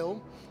His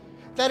will,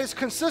 that is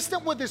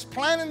consistent with His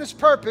plan and His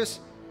purpose,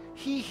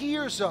 He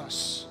hears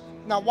us.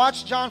 Now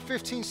watch John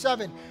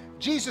 15:7.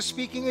 Jesus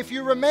speaking, if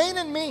you remain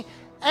in me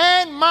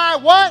and my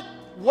what?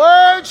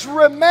 Words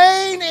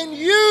remain in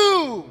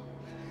you.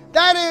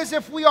 That is,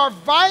 if we are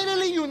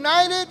vitally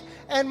united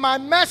and my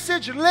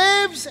message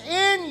lives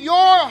in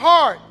your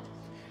heart,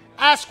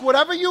 ask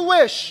whatever you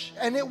wish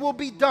and it will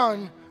be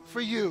done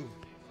for you.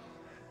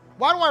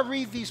 Why do I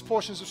read these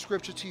portions of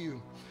Scripture to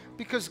you?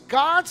 Because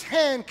God's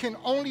hand can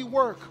only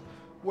work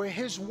where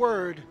His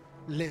Word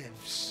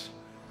lives.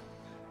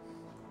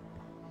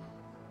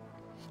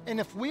 And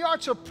if we are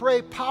to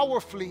pray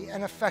powerfully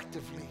and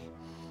effectively,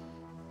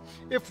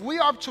 if we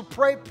are to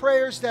pray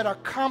prayers that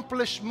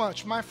accomplish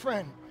much, my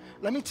friend,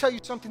 let me tell you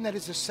something that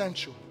is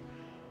essential.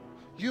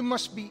 You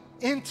must be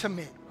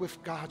intimate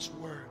with God's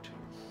Word.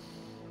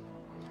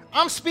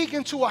 I'm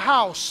speaking to a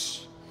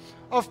house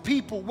of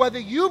people, whether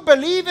you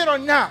believe it or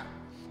not.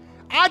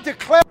 I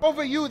declare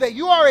over you that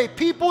you are a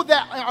people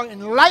that are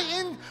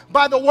enlightened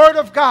by the Word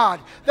of God.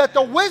 That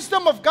the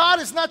wisdom of God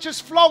is not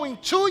just flowing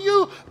to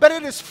you, but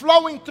it is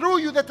flowing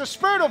through you. That the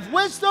spirit of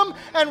wisdom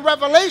and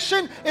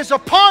revelation is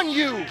upon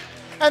you.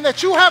 And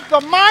that you have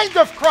the mind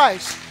of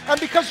Christ. And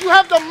because you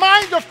have the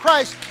mind of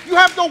Christ, you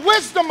have the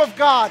wisdom of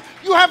God.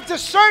 You have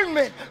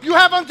discernment. You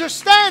have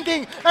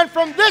understanding. And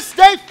from this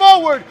day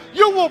forward,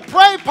 you will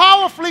pray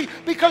powerfully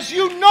because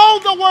you know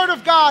the Word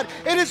of God.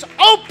 It is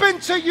open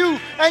to you.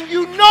 And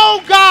you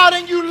know God.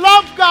 And you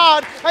love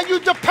God. And you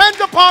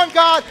depend upon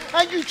God.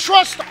 And you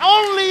trust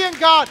only in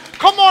God.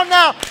 Come on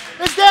now.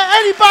 Is there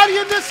anybody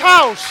in this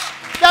house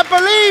that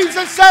believes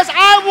and says,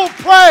 I will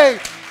pray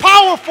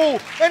powerful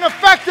and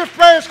effective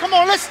prayers? Come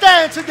on, let's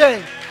stand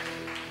today.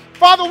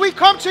 Father, we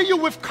come to you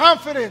with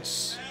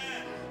confidence.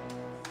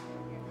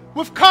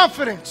 With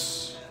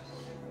confidence.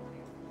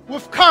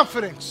 With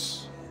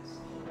confidence.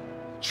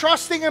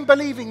 Trusting and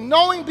believing,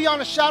 knowing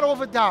beyond a shadow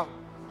of a doubt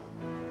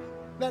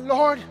that,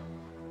 Lord,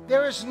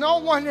 there is no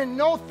one and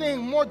no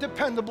thing more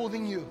dependable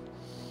than you.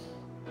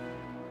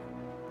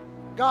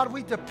 God,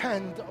 we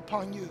depend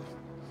upon you.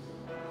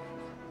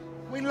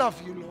 We love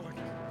you, Lord.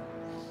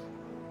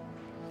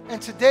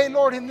 And today,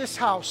 Lord, in this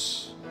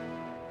house,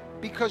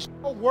 because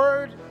your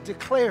word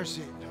declares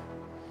it.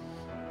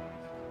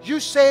 You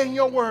say in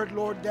your word,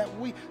 Lord, that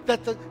we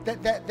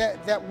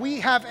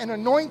have an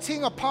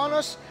anointing upon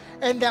us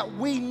and that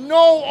we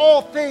know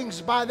all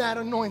things by that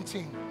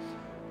anointing.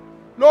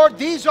 Lord,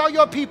 these are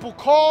your people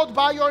called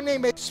by your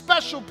name, a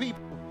special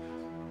people,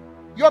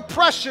 your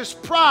precious,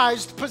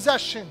 prized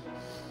possession.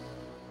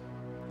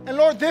 And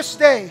Lord, this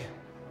day,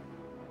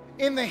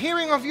 in the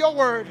hearing of your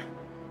word,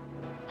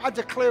 I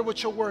declare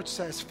what your word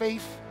says.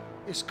 Faith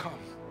is come.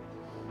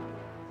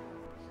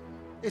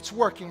 It's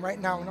working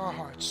right now in our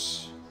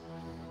hearts.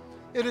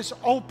 It is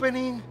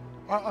opening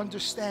our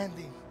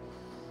understanding.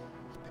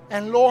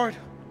 And Lord,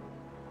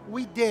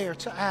 we dare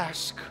to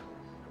ask.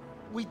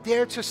 We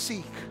dare to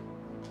seek.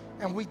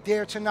 And we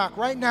dare to knock.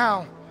 Right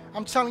now,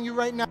 I'm telling you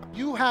right now,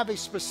 you have a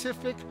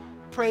specific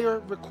prayer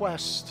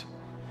request.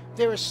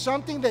 There is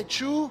something that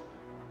you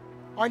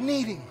are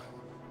needing.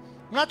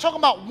 I'm not talking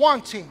about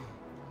wanting.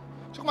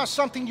 I'm talking about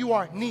something you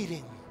are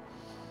needing.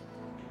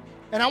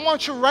 And I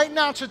want you right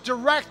now to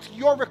direct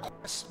your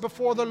request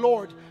before the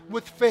Lord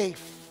with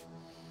faith.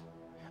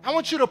 I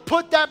want you to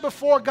put that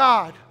before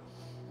God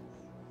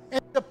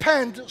and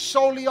depend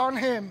solely on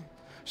Him.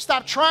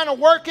 Stop trying to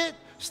work it.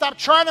 Stop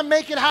trying to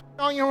make it happen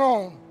on your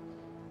own.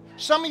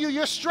 Some of you,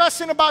 you're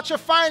stressing about your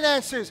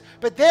finances,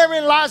 but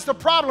therein lies the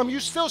problem. You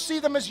still see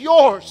them as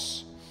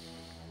yours.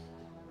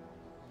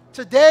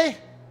 Today,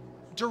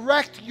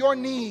 direct your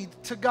need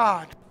to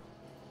God.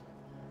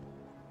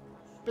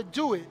 But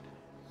do it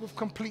with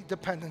complete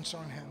dependence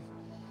on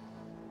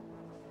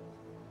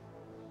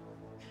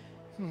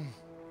Him.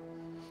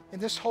 In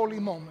this holy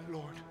moment,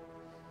 Lord,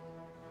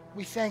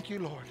 we thank you,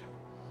 Lord,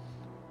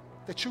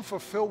 that you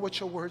fulfill what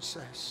your word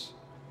says.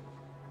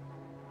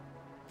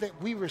 That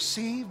we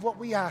receive what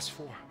we ask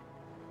for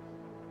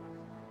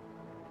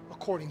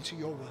according to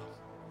your will.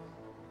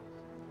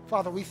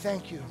 Father, we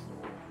thank you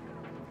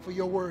for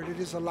your word. It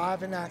is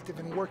alive and active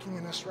and working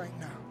in us right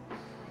now.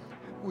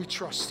 We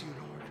trust you,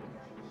 Lord.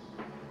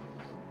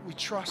 We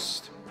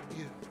trust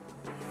you.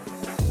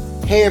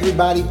 Hey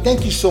everybody,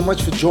 thank you so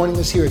much for joining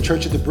us here at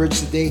Church of the Bridge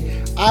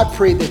today. I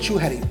pray that you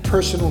had a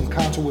personal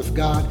encounter with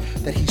God,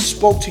 that He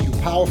spoke to you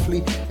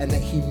powerfully, and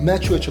that He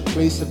met you at your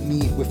place of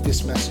need with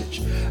this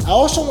message. I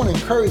also want to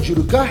encourage you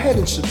to go ahead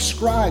and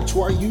subscribe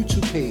to our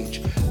YouTube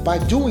page. By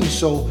doing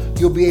so,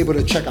 you'll be able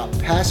to check out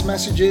past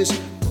messages,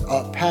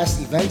 past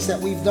events that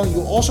we've done.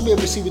 You'll also be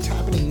able to see what's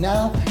happening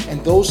now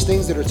and those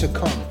things that are to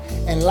come.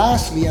 And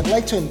lastly, I'd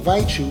like to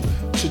invite you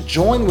to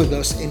join with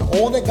us in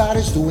all that God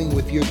is doing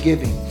with your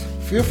giving.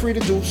 Feel free to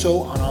do so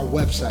on our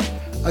website.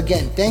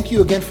 Again, thank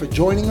you again for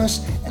joining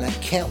us, and I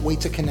can't wait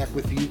to connect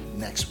with you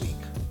next week.